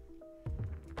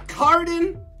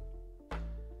 ᴁᴇᴜ?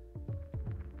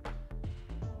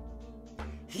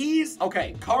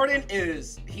 Okay, ᴁᴇᴜ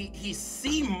is, he's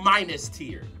C minus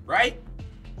tier, right?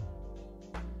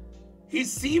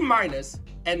 He's C minus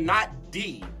and not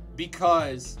D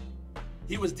because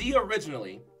he was D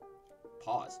originally.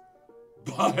 Pause.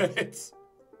 But,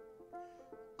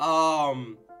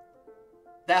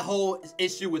 that whole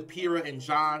issue with Pyrrha and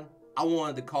John, I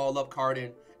wanted to call up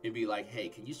ᴁᴇᴜ and be like, hey,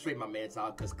 can you straighten my man's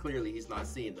out? Because clearly he's not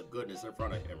seeing the goodness in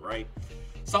front of him, right?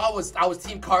 So I was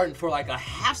team ᴁᴇᴜ for like a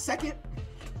half second.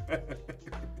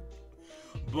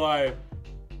 But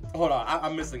hold on,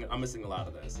 I'm missing a lot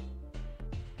of this.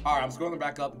 All right, I'm scrolling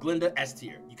back up. Glenda S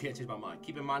tier. You can't change my mind.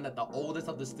 Keep in mind that the oldest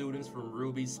of the students from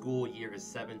RWBY school year is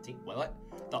 17. What?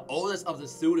 The oldest of the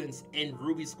students in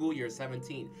RWBY school year is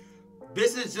 17.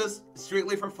 This is just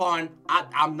strictly for fun.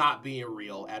 I'm not being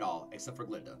real at all, except for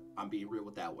Glenda. I'm being real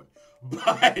with that one.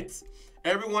 But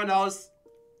everyone else,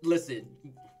 listen.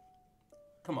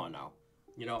 Come on now.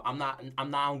 You know, I'm not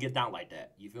gonna get down like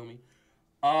that. You feel me?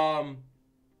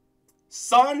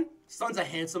 Son's a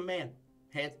handsome man.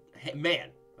 Man,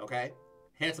 okay?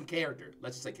 Handsome character.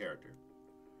 Let's just say character.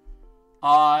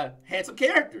 Handsome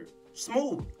character.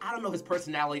 Smooth. I don't know his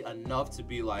personality enough to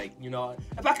be like, you know,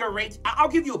 if I could rate, I'll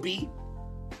give you a B.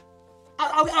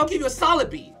 I'll give you a solid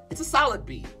B. It's a solid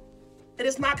B. And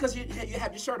it's not because you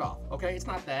have your shirt off, okay? It's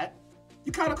not that.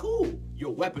 You're kind of cool.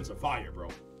 Your weapons are fire, bro.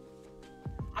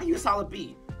 I'll give you a solid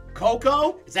B.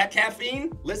 Coco, is that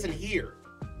caffeine? Listen here.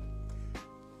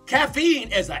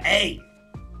 Caffeine is an A.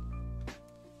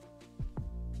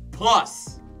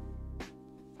 Plus.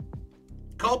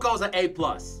 Coco's an A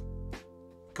plus.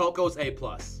 Coco's A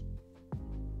plus.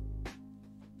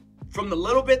 From the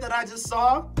little bit that I just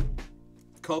saw,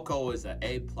 Coco is an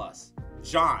A plus.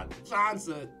 John's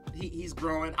he's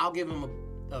growing. I'll give him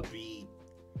a B.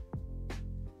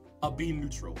 A B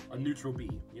neutral. A neutral B,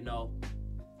 you know.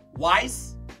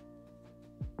 Weiss.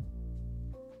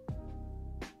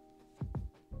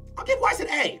 I'll give Weiss an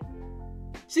A.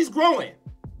 She's growing.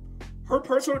 Her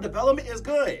personal development is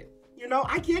good. You know,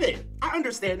 I get it. I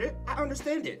understand it. I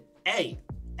understand it. A.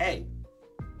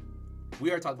 We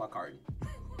already talked about Carton.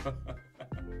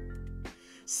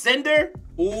 Cinder.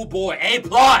 Oh boy. A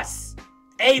plus.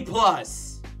 A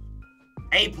plus.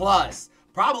 A plus.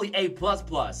 Probably A plus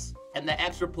plus. And the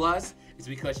extra plus is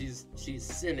because she's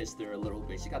sinister a little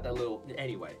bit. She got that little,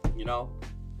 anyway, you know?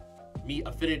 Me,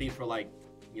 affinity for like,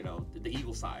 you know, the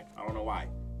evil side. I don't know why.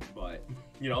 But,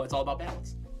 you know, it's all about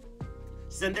balance.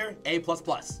 Cinder, A plus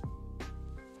plus.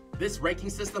 This ranking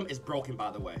system is broken,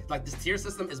 by the way. Like, this tier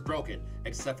system is broken,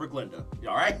 except for Glinda. You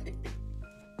all right?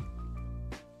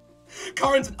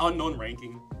 Karin's an unknown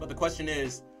ranking, but the question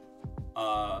is,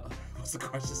 what's the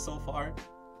question so far?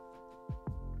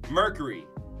 Mercury.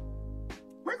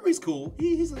 Mercury's cool.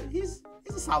 He's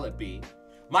a solid B.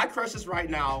 My crushes right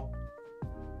now,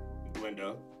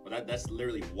 Glinda. Well, that's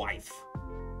literally wife.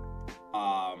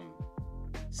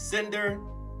 Cinder,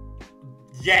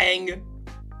 Yang.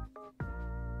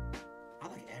 I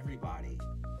like everybody.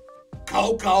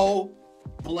 Coco,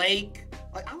 Blake.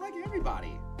 Like, I like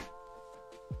everybody.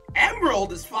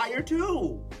 Emerald is fire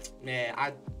too. Man,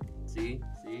 see.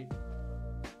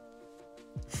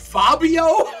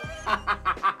 Fabio.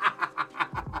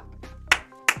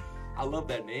 I love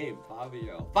that name,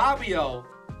 Fabio.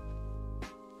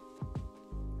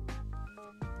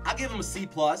 I'll give him a C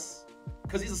plus,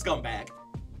 because he's a scumbag.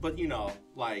 But, you know,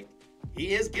 like,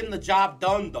 he is getting the job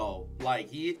done, though. Like,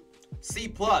 C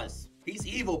plus. He's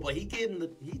evil, but he's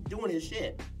doing his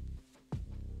shit.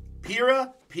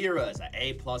 Pyrrha is an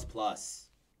A plus plus.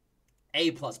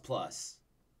 A plus plus.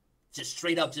 Just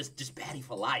straight up, just baddie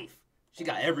for life. She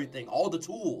got everything, all the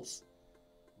tools.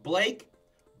 Blake's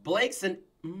an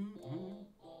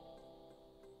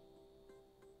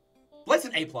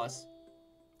A plus.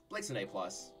 Blake's an A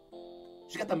plus.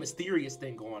 She got that mysterious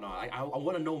thing going on. I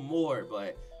want to know more,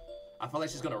 but I feel like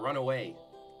she's gonna run away.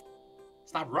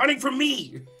 Stop running from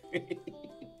me!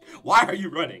 Why are you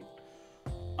running?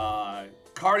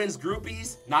 Carden's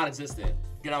groupies, non-existent.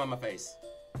 Get out of my face.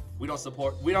 We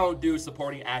don't do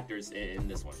supporting actors in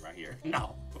this one right here.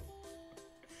 No.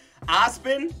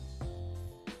 Aspen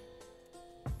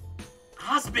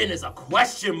is a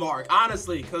question mark,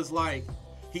 honestly, cause like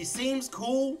he seems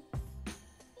cool,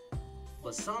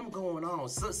 but something going on.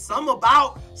 Some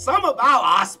about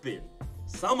Aspen.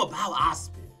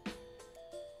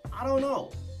 I don't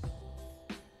know.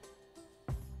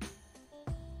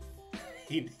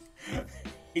 He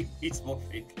needs more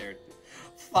fake characters.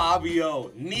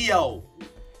 Fabio, Neo,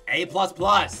 A plus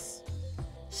plus.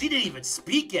 She didn't even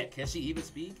speak yet. Can she even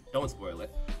speak? Don't spoil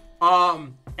it.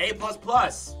 A plus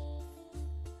plus.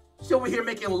 She's over here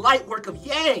making light work of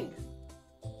Yang.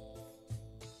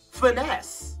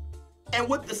 Finesse. And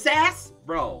with the sass,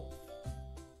 bro.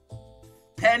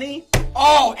 Penny.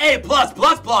 Oh, A plus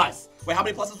plus plus. Wait, how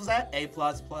many pluses was that? A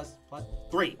plus plus plus.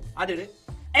 3. I did it.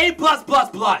 A plus plus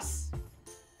plus.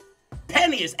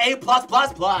 Penny is A plus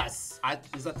plus plus.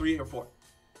 Is that 3 or 4?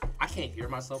 I can't hear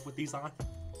myself with these on.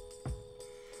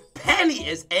 Penny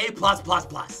is A plus plus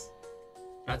plus.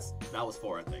 That was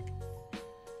 4, I think.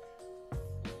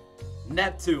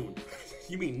 Neptune.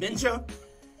 You mean ninja?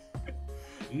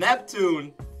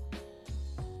 Neptune.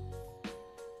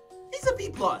 He's a B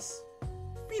plus.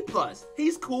 B plus.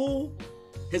 He's cool.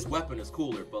 His weapon is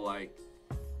cooler, but like,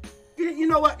 you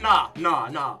know what? Nah.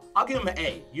 I'll give him an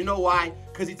A. You know why?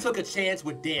 Because he took a chance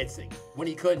with dancing when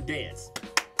he couldn't dance.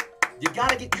 You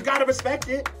gotta respect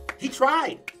it. He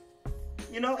tried.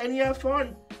 You know, and he had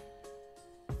fun.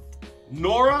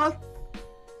 Nora.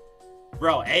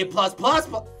 Bro, A plus plus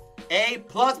plus. A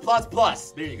plus plus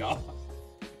plus. There you go.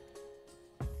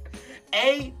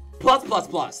 A plus plus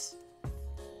plus.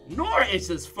 Nora is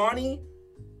just funny,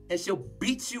 and she'll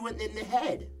beat you in the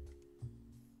head.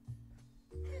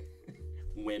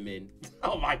 Women.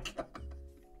 Oh my god.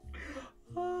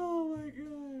 Oh my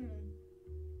god.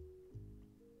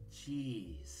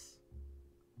 Jeez.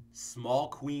 Small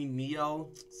Queen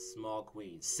Neo. Small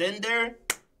Queen. Cinder.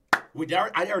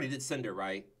 I already did Cinder,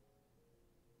 right?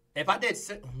 If I did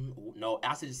no,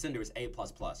 I said Cinder is A++,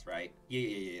 right?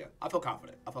 Yeah. I feel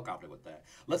confident. With that.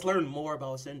 Let's learn more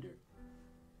about Cinder.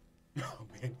 Oh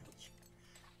man.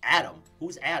 Adam.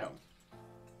 Who's Adam?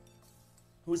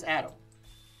 Who's Adam?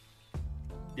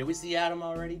 Did we see Adam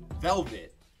already?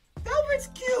 Velvet. Velvet's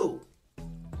cute.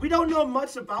 We don't know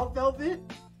much about Velvet.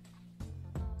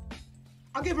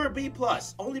 I'll give her a B+,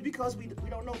 only because we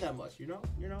don't know that much, you know?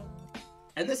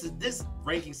 And this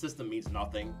ranking system means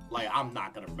nothing. Like, I'm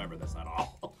not gonna remember this at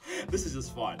all. This is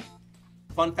just fun.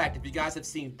 Fun fact, if you guys have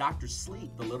seen Dr.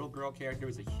 Sleep, the little girl character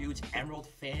is a huge Emerald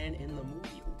fan in the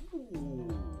movie.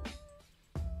 Ooh.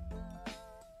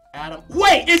 Adam.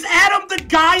 Wait, is Adam the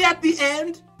guy at the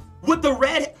end? With the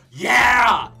red?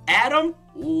 Yeah! Adam?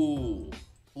 Ooh.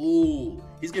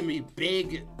 He's giving me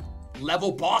big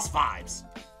level boss vibes.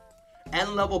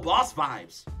 N-level boss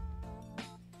vibes.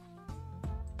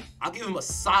 I'll give him a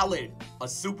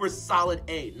super solid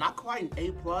A. Not quite an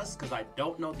A+, because I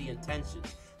don't know the intentions.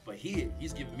 But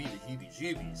he's giving me the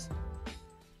heebie-jeebies.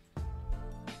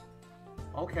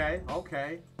 Okay.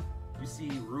 You see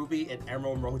RWBY and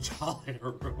ᴳᴬᴹᴱᴻ in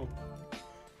her room.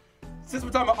 Since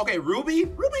we're talking about, okay,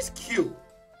 RWBY's cute.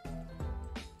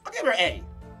 I'll give her A.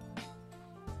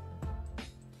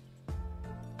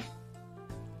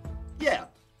 Yeah.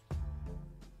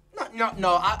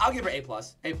 No, I'll give her A+.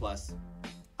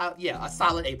 Yeah, a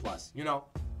solid A+, you know?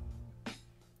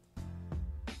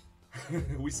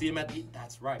 We see him at the,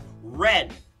 that's right.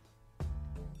 Red.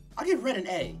 I'll give Red an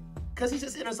A. Because he's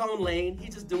just in his own lane.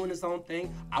 He's just doing his own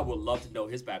thing. I would love to know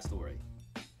his backstory.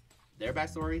 Their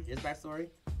backstory? His backstory?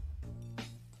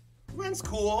 Ren's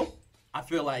cool. I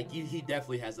feel like he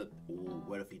definitely has a, ooh,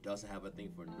 what if he doesn't have a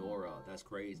thing for Nora? That's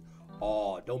crazy.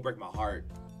 Oh, don't break my heart.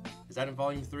 Is that in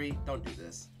volume 3? Don't do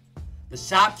this. The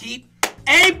Shopkeep,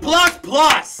 A++.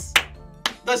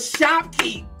 The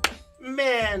Shopkeep,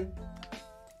 man.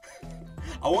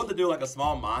 I want to do like a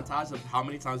small montage of how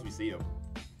many times we see him.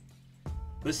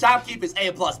 The Shopkeep is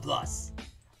A++.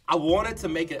 I wanted to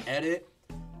make an edit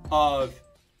of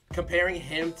comparing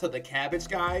him to the cabbage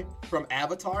guy from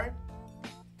Avatar.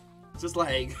 Just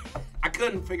like, I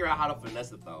couldn't figure out how to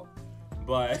finesse it though.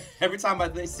 But every time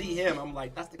I see him, I'm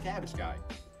like, that's the cabbage guy.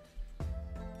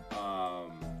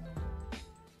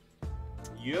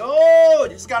 Yo,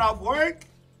 just got off work.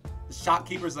 The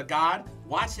Shopkeeper's a god.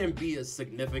 Watch him be a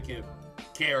significant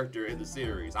character in the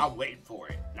series. I'm waiting for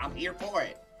it, and I'm here for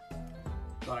it.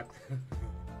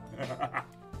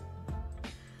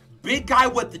 Big guy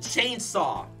with the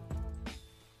chainsaw.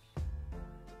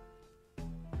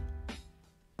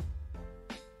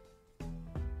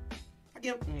 I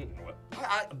give a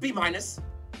B-.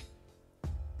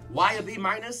 Why a B-?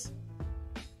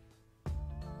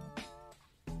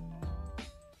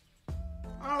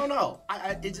 I don't know.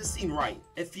 It just seemed right.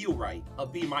 It feel right. A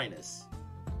B-. Why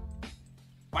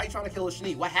are you trying to kill a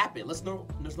Shani? What happened? Let's know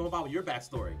about your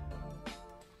backstory.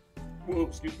 Whoa,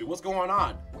 excuse me. What's going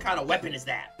on? What kind of weapon is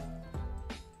that?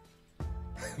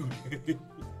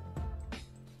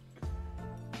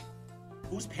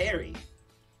 Who's Perry?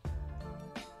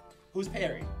 Who's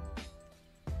Perry?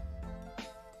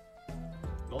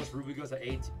 Most RWBY goes to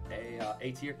A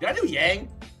tier. Did I do Yang?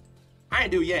 I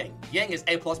didn't do Yang. Yang is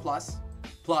A++.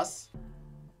 Plus.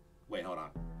 Wait, hold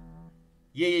on.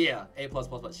 Yeah. A++.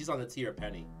 She's on the tier of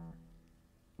Penny.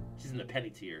 She's in the Penny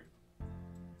tier.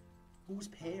 Who's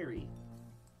Perry?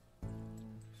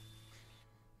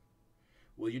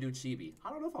 Will you do Chibi? I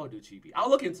don't know if I'll do Chibi. I'll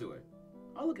look into it.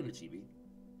 I'll look into Chibi.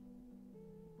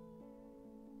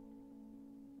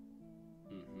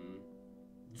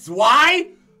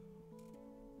 Zwei?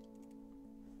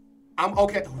 I'm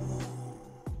okay.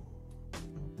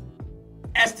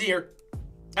 S tier.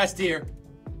 S tier.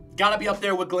 Gotta be up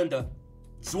there with Glinda.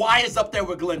 Zwei is up there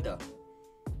with Glinda.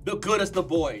 The goodest of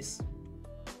boys.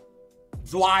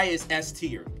 Zwei is S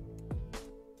tier.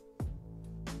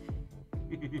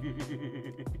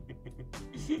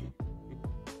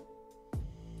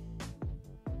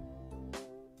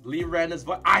 Lee Ren is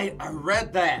I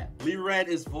read that. Lee Ren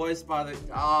is voiced by the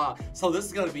so this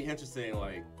is gonna be interesting.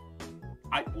 Like,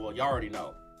 well, y'all already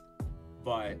know,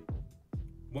 but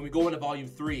when we go into volume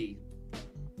 3,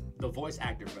 the voice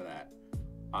actor for that,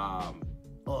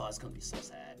 oh, it's gonna be so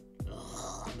sad.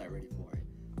 Ugh, I'm not ready for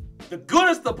it. The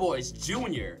goodest of boys,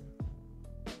 Junior.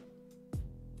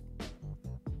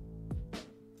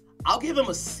 I'll give him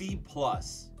a C+.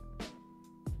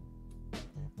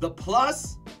 The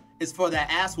plus is for that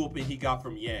ass whooping he got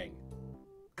from Yang.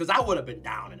 Because I would have been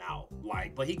down and out.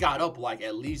 Like, but he got up like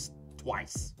at least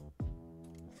twice.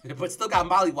 But still got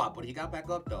mollywop, but he got back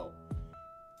up though.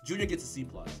 Junior gets a C+.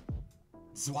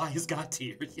 This is why he's got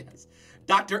tiered, yes.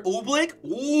 Dr. Ooblik?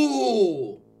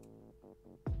 Ooh!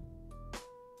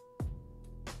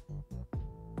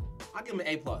 I'll give him an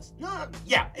A+. No,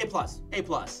 yeah, A+.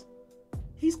 A+.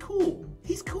 He's cool.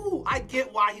 He's cool. I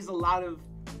get why he's a lot of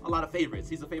favorites.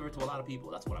 He's a favorite to a lot of people.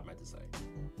 That's what I meant to say.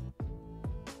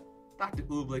 Dr.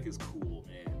 Ooblik is cool,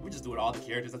 man. We're just doing all the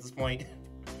characters at this point.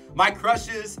 My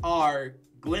crushes are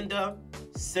Glinda,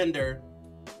 Cinder,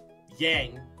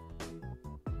 Yang,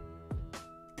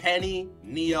 Penny,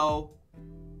 Neo.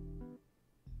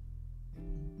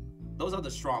 Those are the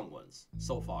strong ones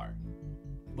so far.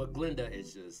 But Glinda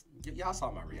is just, y'all saw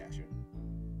my reaction.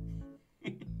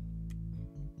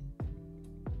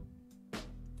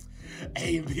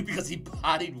 A and B because he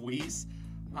bodied Whis.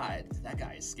 That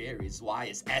guy is scary. It's why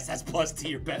it's SS plus to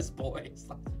your best boys.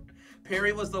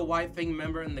 Perry was the white thing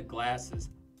member in the glasses.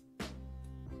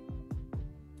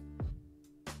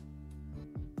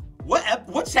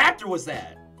 What chapter was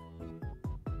that?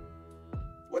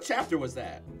 What chapter was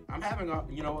that? I'm having a,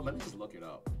 you know what, let me just look it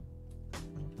up.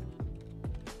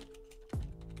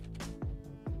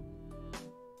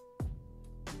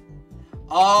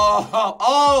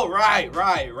 Oh, right.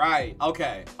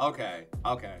 Okay.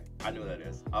 I knew that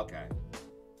is. Okay.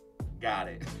 Got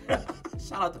it.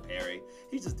 Shout out to Perry.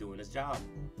 He's just doing his job.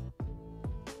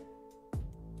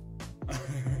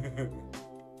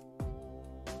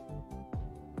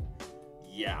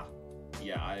 Yeah,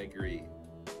 I agree.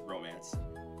 Romance.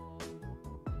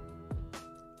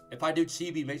 If I do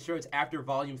Chibi, make sure it's after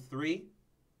volume 3.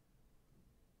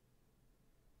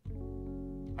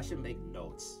 I should make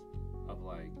notes of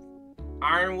like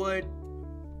Ironwood.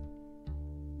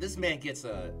 This man gets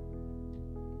a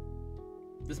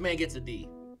D.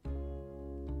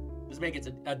 This man gets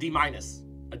a D minus.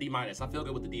 A D minus. I feel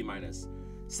good with the D minus.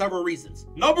 Several reasons.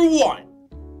 Number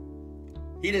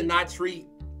 1, he did not treat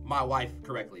my wife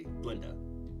correctly, Glinda.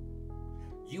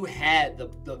 You had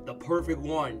the perfect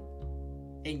one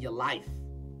in your life.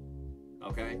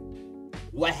 Okay?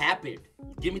 What happened?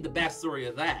 Give me the backstory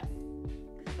of that.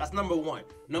 That's number 1.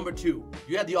 Number 2,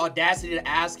 you had the audacity to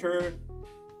ask her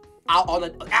out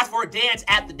on ask for a dance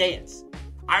at the dance.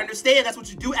 I understand that's what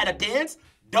you do at a dance.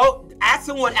 Don't ask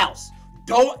someone else.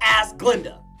 Don't ask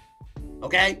Glinda.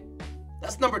 Okay?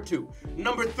 That's number 2.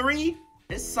 Number 3,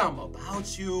 it's something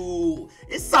about you.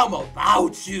 It's something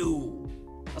about you.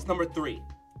 That's number 3.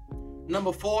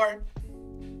 Number 4,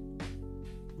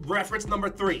 reference number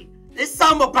 3. It's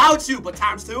something about you, but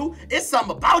times 2, it's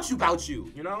something about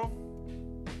you, you know?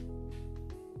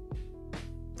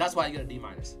 That's why you get a D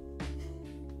minus.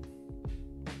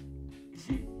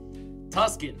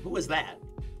 Tuscan, who is that?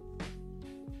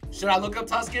 Should I look up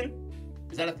Tuscan?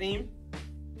 Is that a theme?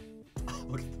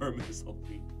 Look at Thurman is OP.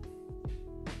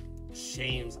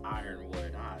 James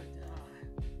Ironwood.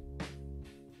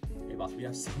 Hey boss, we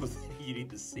have something you need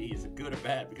to see. Is it good or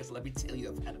bad? Because let me tell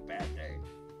you, I've had a bad day.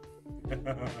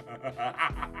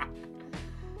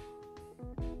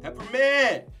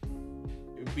 Peppermint!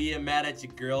 You're being mad at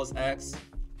your girl's ex.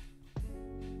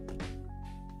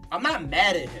 I'm not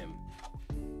mad at him.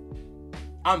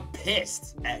 I'm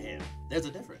pissed at him. There's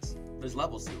a difference. There's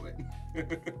levels to it.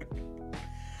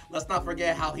 Let's not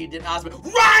forget how he did Osmond.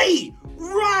 Right!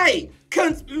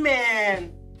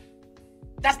 Man.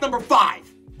 That's number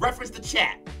 5. Reference the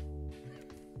chat.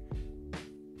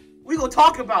 We gonna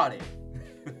talk about it.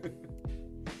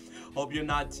 Hope you're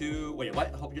not too, wait,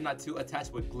 what? Hope you're not too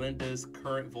attached with Glinda's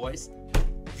current voice.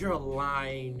 You're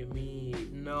lying to me.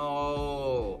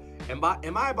 No. Am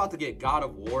I about to get God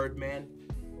of War, man?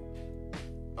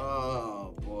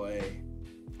 Oh boy.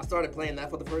 I started playing that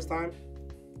for the first time.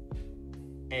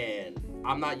 And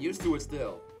I'm not used to it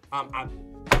still.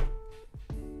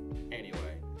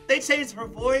 Anyway. They changed her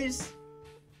voice.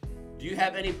 Do you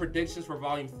have any predictions for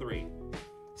volume 3?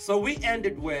 So we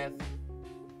ended with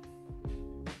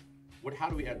how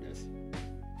do we end this?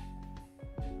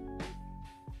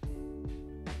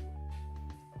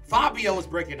 Fabio is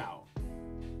breaking out.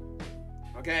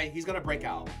 Okay, he's gonna break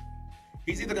out.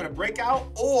 He's either gonna break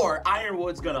out or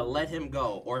Ironwood's gonna let him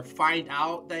go or find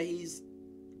out that he's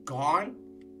gone,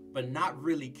 but not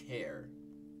really care.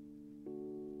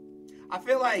 I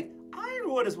feel like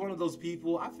Ironwood is one of those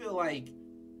people, I feel like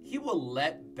he will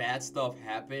let bad stuff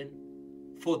happen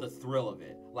for the thrill of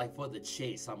it. Like for the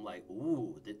chase, I'm like,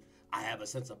 ooh, I have a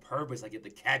sense of purpose. I get to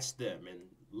catch them and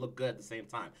look good at the same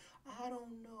time. I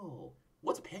don't know.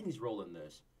 What's Penny's role in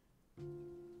this?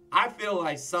 I feel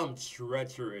like some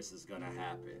treacherous is gonna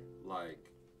happen.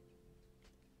 Like,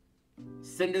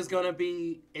 Cinder's gonna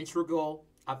be integral.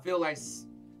 I feel like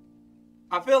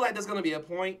there's gonna be a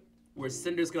point where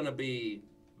Cinder's gonna be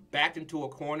backed into a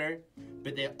corner,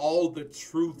 but then all the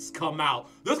truths come out.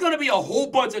 There's gonna be a whole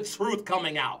bunch of truth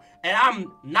coming out, and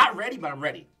I'm not ready, but I'm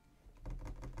ready.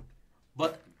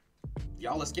 But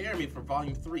y'all are scaring me for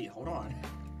Volume 3. Hold on.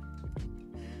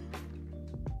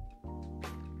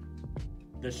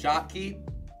 The Shopkeep,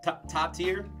 top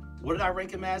tier. What did I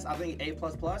rank him as? I think A++.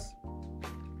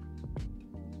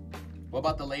 What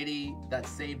about the lady that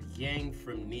saved Yang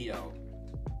from Neo?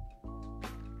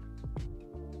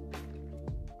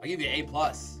 I'll give you A+.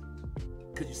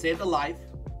 Because you saved a life.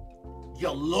 You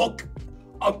look,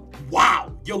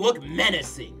 wow, you look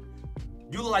menacing.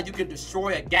 You look like you could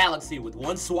destroy a galaxy with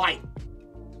one swipe.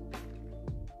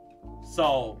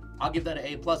 So, I'll give that an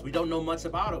A+. We don't know much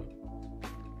about him.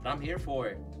 But I'm here for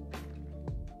it.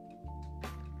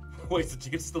 Wait, so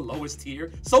James the lowest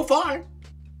tier? So far!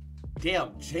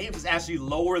 Damn, James is actually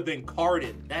lower than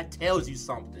Cardin. That tells you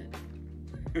something.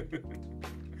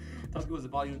 Tusky was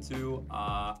in Volume 2.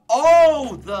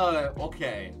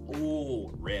 Okay.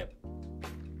 Oh, rip.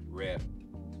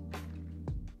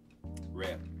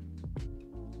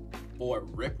 Or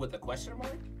rip with a question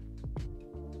mark?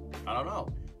 I don't know.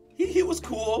 He was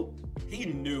cool. He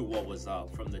knew what was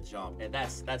up from the jump, and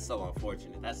that's so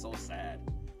unfortunate. That's so sad.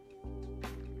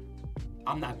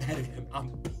 I'm not mad at him.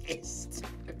 I'm pissed.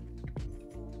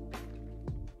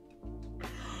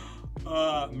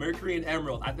 Mercury and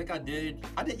Emerald. I think I did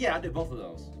both of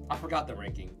those. I forgot the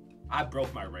ranking. I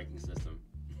broke my ranking system.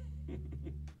 Did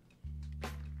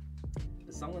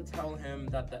someone tell him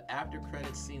that the after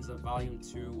credits scenes of Volume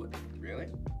 2 would... Really?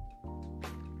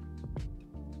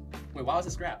 Wait, why was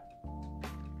it scrapped?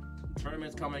 The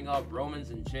tournament's coming up. Roman's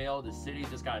in jail. The city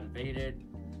just got invaded.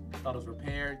 Thought it was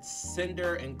repaired.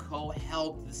 Cinder and Co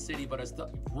helped the city, but it's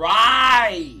still...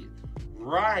 Right!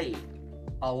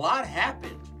 A lot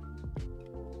happened.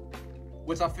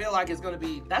 Which I feel like is going to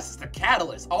be... That's just a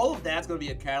catalyst. All of that's going to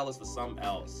be a catalyst for something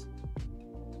else.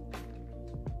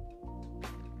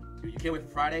 Dude, you can't wait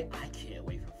for Friday? I can't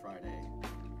wait for Friday.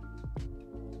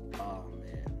 Oh,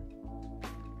 man.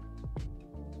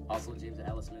 Also, James and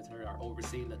Alice Smith are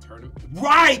overseeing the tournament.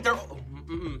 Right! They're...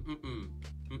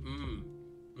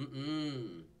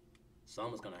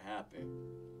 Something's going to happen.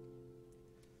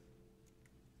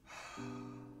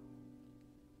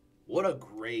 What a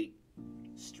great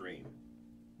stream.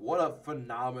 What a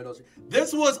phenomenal stream.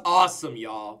 This was awesome,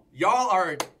 y'all. Y'all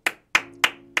are...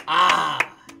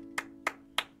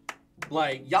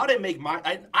 Like, y'all didn't make my...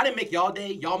 I didn't make y'all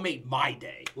day. Y'all made my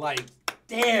day. Like,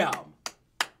 damn.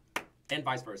 And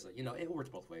vice versa. You know, it works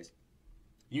both ways.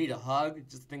 You need a hug.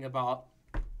 Just think about...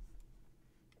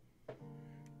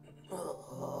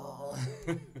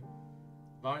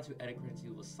 Volume 2 edit credits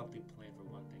was something planned for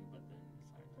one thing, but then decided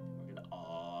not to.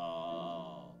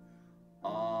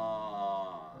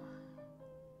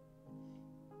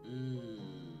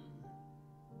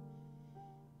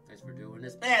 Thanks for doing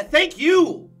this. Man, thank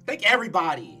you! Thank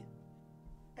everybody!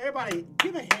 Everybody,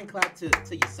 give a hand clap to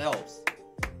yourselves.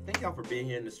 Thank y'all for being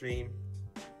here in the stream.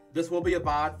 This will be a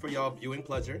VOD for y'all viewing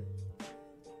pleasure.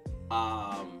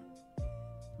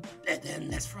 And then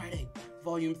next Friday,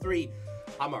 Volume 3.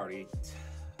 I'm already...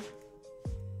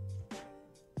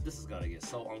 This is gonna get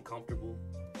so uncomfortable,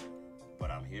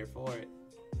 but I'm here for it.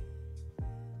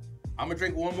 I'm gonna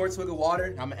drink one more swig of water,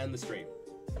 and I'm gonna end the stream.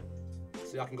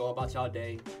 So y'all can go about y'all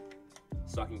day,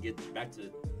 so I can get back to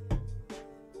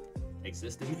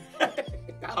existing.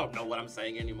 I don't know what I'm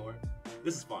saying anymore.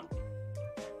 This is fun.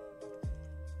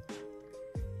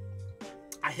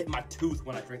 I hit my tooth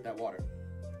when I drink that water.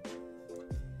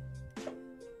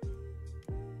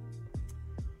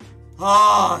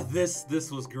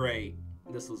 This was great.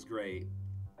 This was great.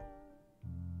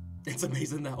 It's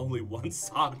amazing that only one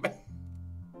song.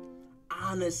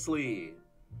 Honestly,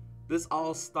 this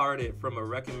all started from a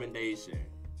recommendation.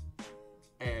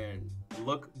 And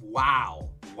look, wow.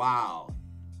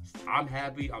 I'm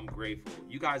happy, I'm grateful.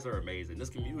 You guys are amazing. This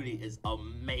community is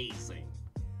amazing.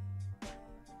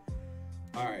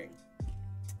 All right.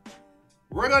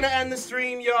 We're gonna end the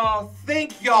stream, y'all.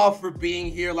 Thank y'all for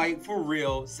being here, like, for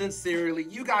real, sincerely.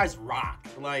 You guys rock.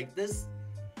 Like, this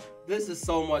is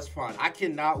so much fun. I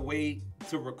cannot wait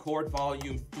to record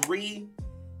Volume 3.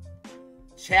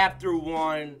 Chapter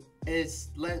 1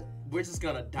 is, we're just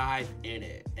gonna dive in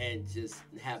it and just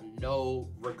have no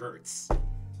regrets.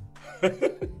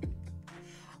 I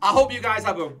hope you guys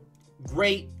have a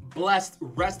great, blessed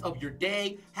rest of your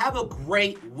day. Have a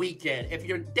great weekend. If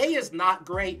your day is not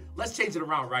great, let's change it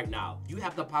around right now. You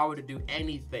have the power to do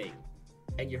anything.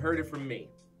 And you heard it from me.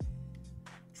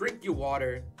 Drink your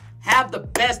water. Have the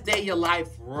best day of your life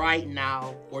right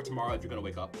now. Or tomorrow if you're going to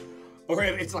wake up. Or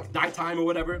if it's like nighttime or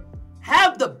whatever.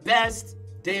 Have the best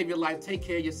day of your life. Take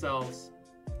care of yourselves.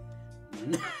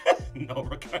 No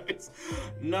regrets.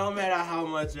 No matter how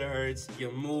much it hurts, you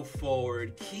move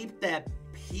forward. Keep that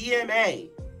PMA.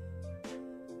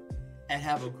 And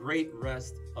have a great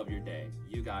rest of your day.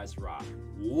 You guys rock.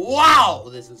 Wow,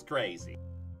 this is crazy.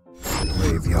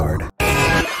 Graveyard.